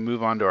right, we can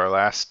move on to our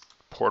last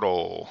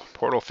portal.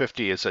 Portal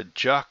 50 is a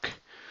Juck.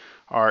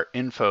 Our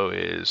info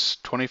is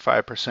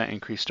 25%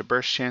 increase to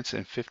burst chance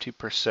and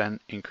 50%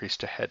 increase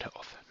to head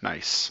health.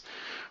 Nice.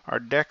 Our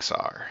decks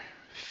are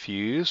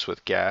Fuse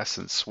with Gas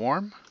and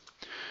Swarm,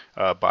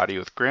 Body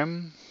with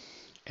Grim,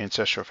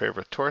 Ancestral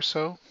Favor with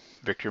Torso,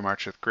 Victory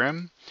March with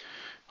Grim,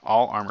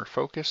 All Armor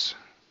Focus,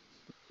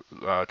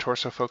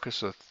 Torso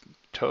Focus with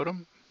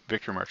Totem,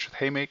 Victory March with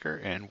Haymaker,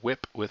 and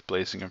Whip with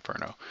Blazing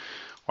Inferno.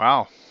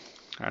 Wow,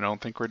 I don't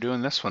think we're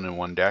doing this one in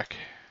one deck.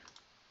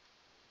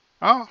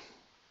 Oh,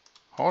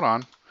 hold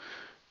on.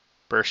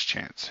 Burst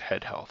chance,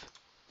 head health.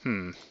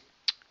 I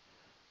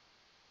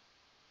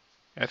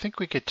think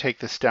we could take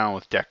this down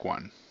with deck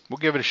 1. We'll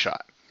give it a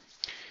shot.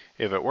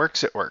 If it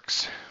works, it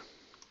works.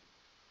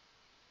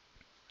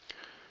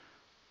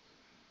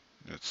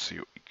 Let's see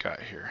what we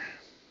got here.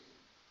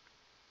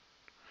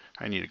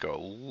 I need to go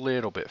a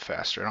little bit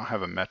faster. I don't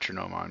have a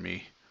metronome on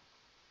me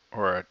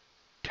or a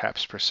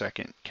taps per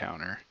second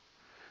counter,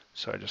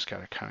 so I just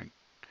got to kind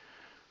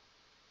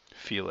of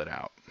feel it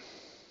out.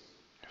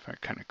 If I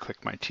kind of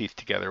click my teeth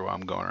together while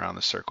I'm going around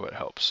the circle, it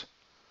helps.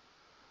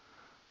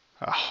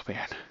 Oh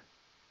man.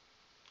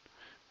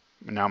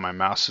 Now my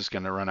mouse is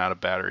going to run out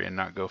of battery and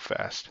not go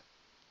fast.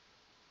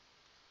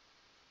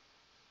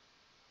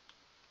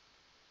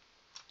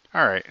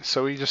 Alright,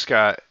 so we just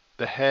got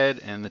the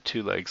head and the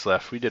 2 legs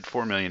left. We did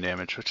 4 million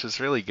damage, which is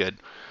really good.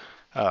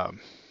 A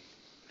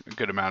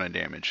good amount of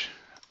damage.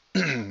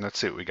 Let's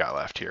see what we got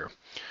left here.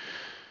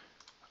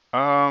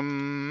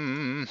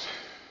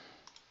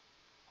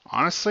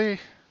 Honestly,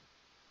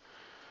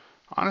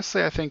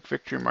 Honestly, I think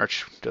Victory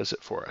March does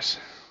it for us.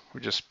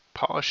 We just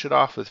polish it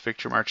off with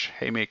Victory March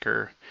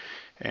Haymaker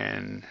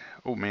and,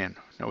 oh man,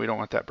 no, we don't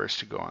want that burst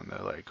to go on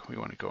the leg. We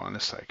want to go on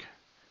this leg.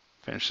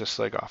 Finish this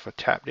leg off with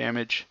tap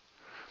damage.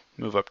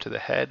 Move up to the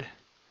head.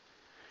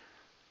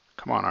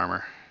 Come on,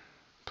 armor.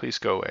 Please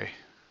go away.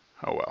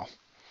 Oh well.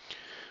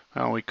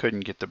 Well, we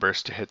couldn't get the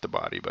burst to hit the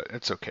body, but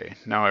it's okay.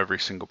 Now every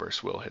single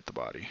burst will hit the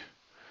body.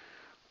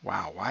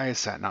 Wow, why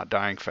is that not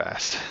dying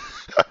fast?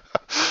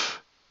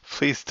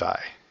 Please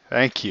die.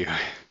 Thank you.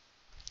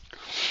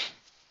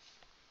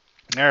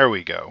 There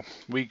we go.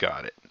 We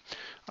got it.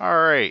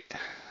 All right.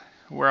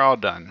 We're all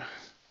done.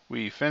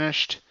 We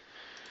finished.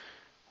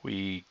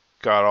 We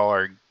got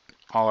all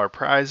our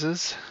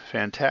prizes.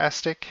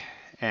 Fantastic.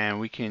 And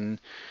we can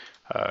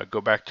go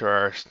back to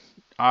our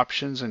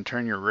options and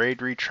turn your raid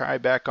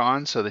retry back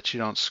on so that you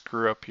don't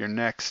screw up your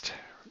next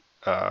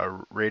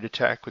raid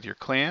attack with your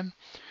clan.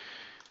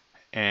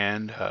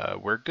 And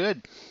we're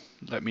good.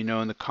 Let me know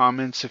in the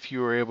comments if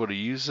you were able to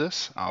use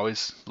this. I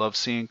always love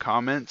seeing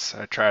comments.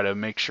 I try to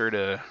make sure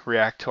to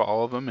react to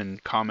all of them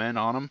and comment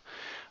on them.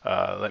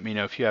 Let me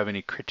know if you have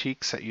any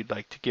critiques that you'd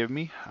like to give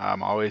me.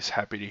 I'm always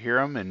happy to hear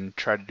them and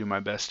try to do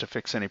my best to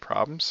fix any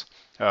problems.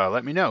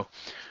 Let me know.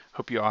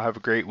 Hope you all have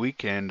a great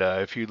week, and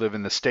if you live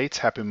in the States,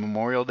 happy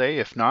Memorial Day.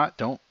 If not,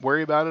 don't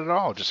worry about it at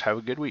all. Just have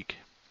a good week.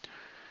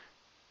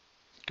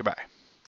 Goodbye.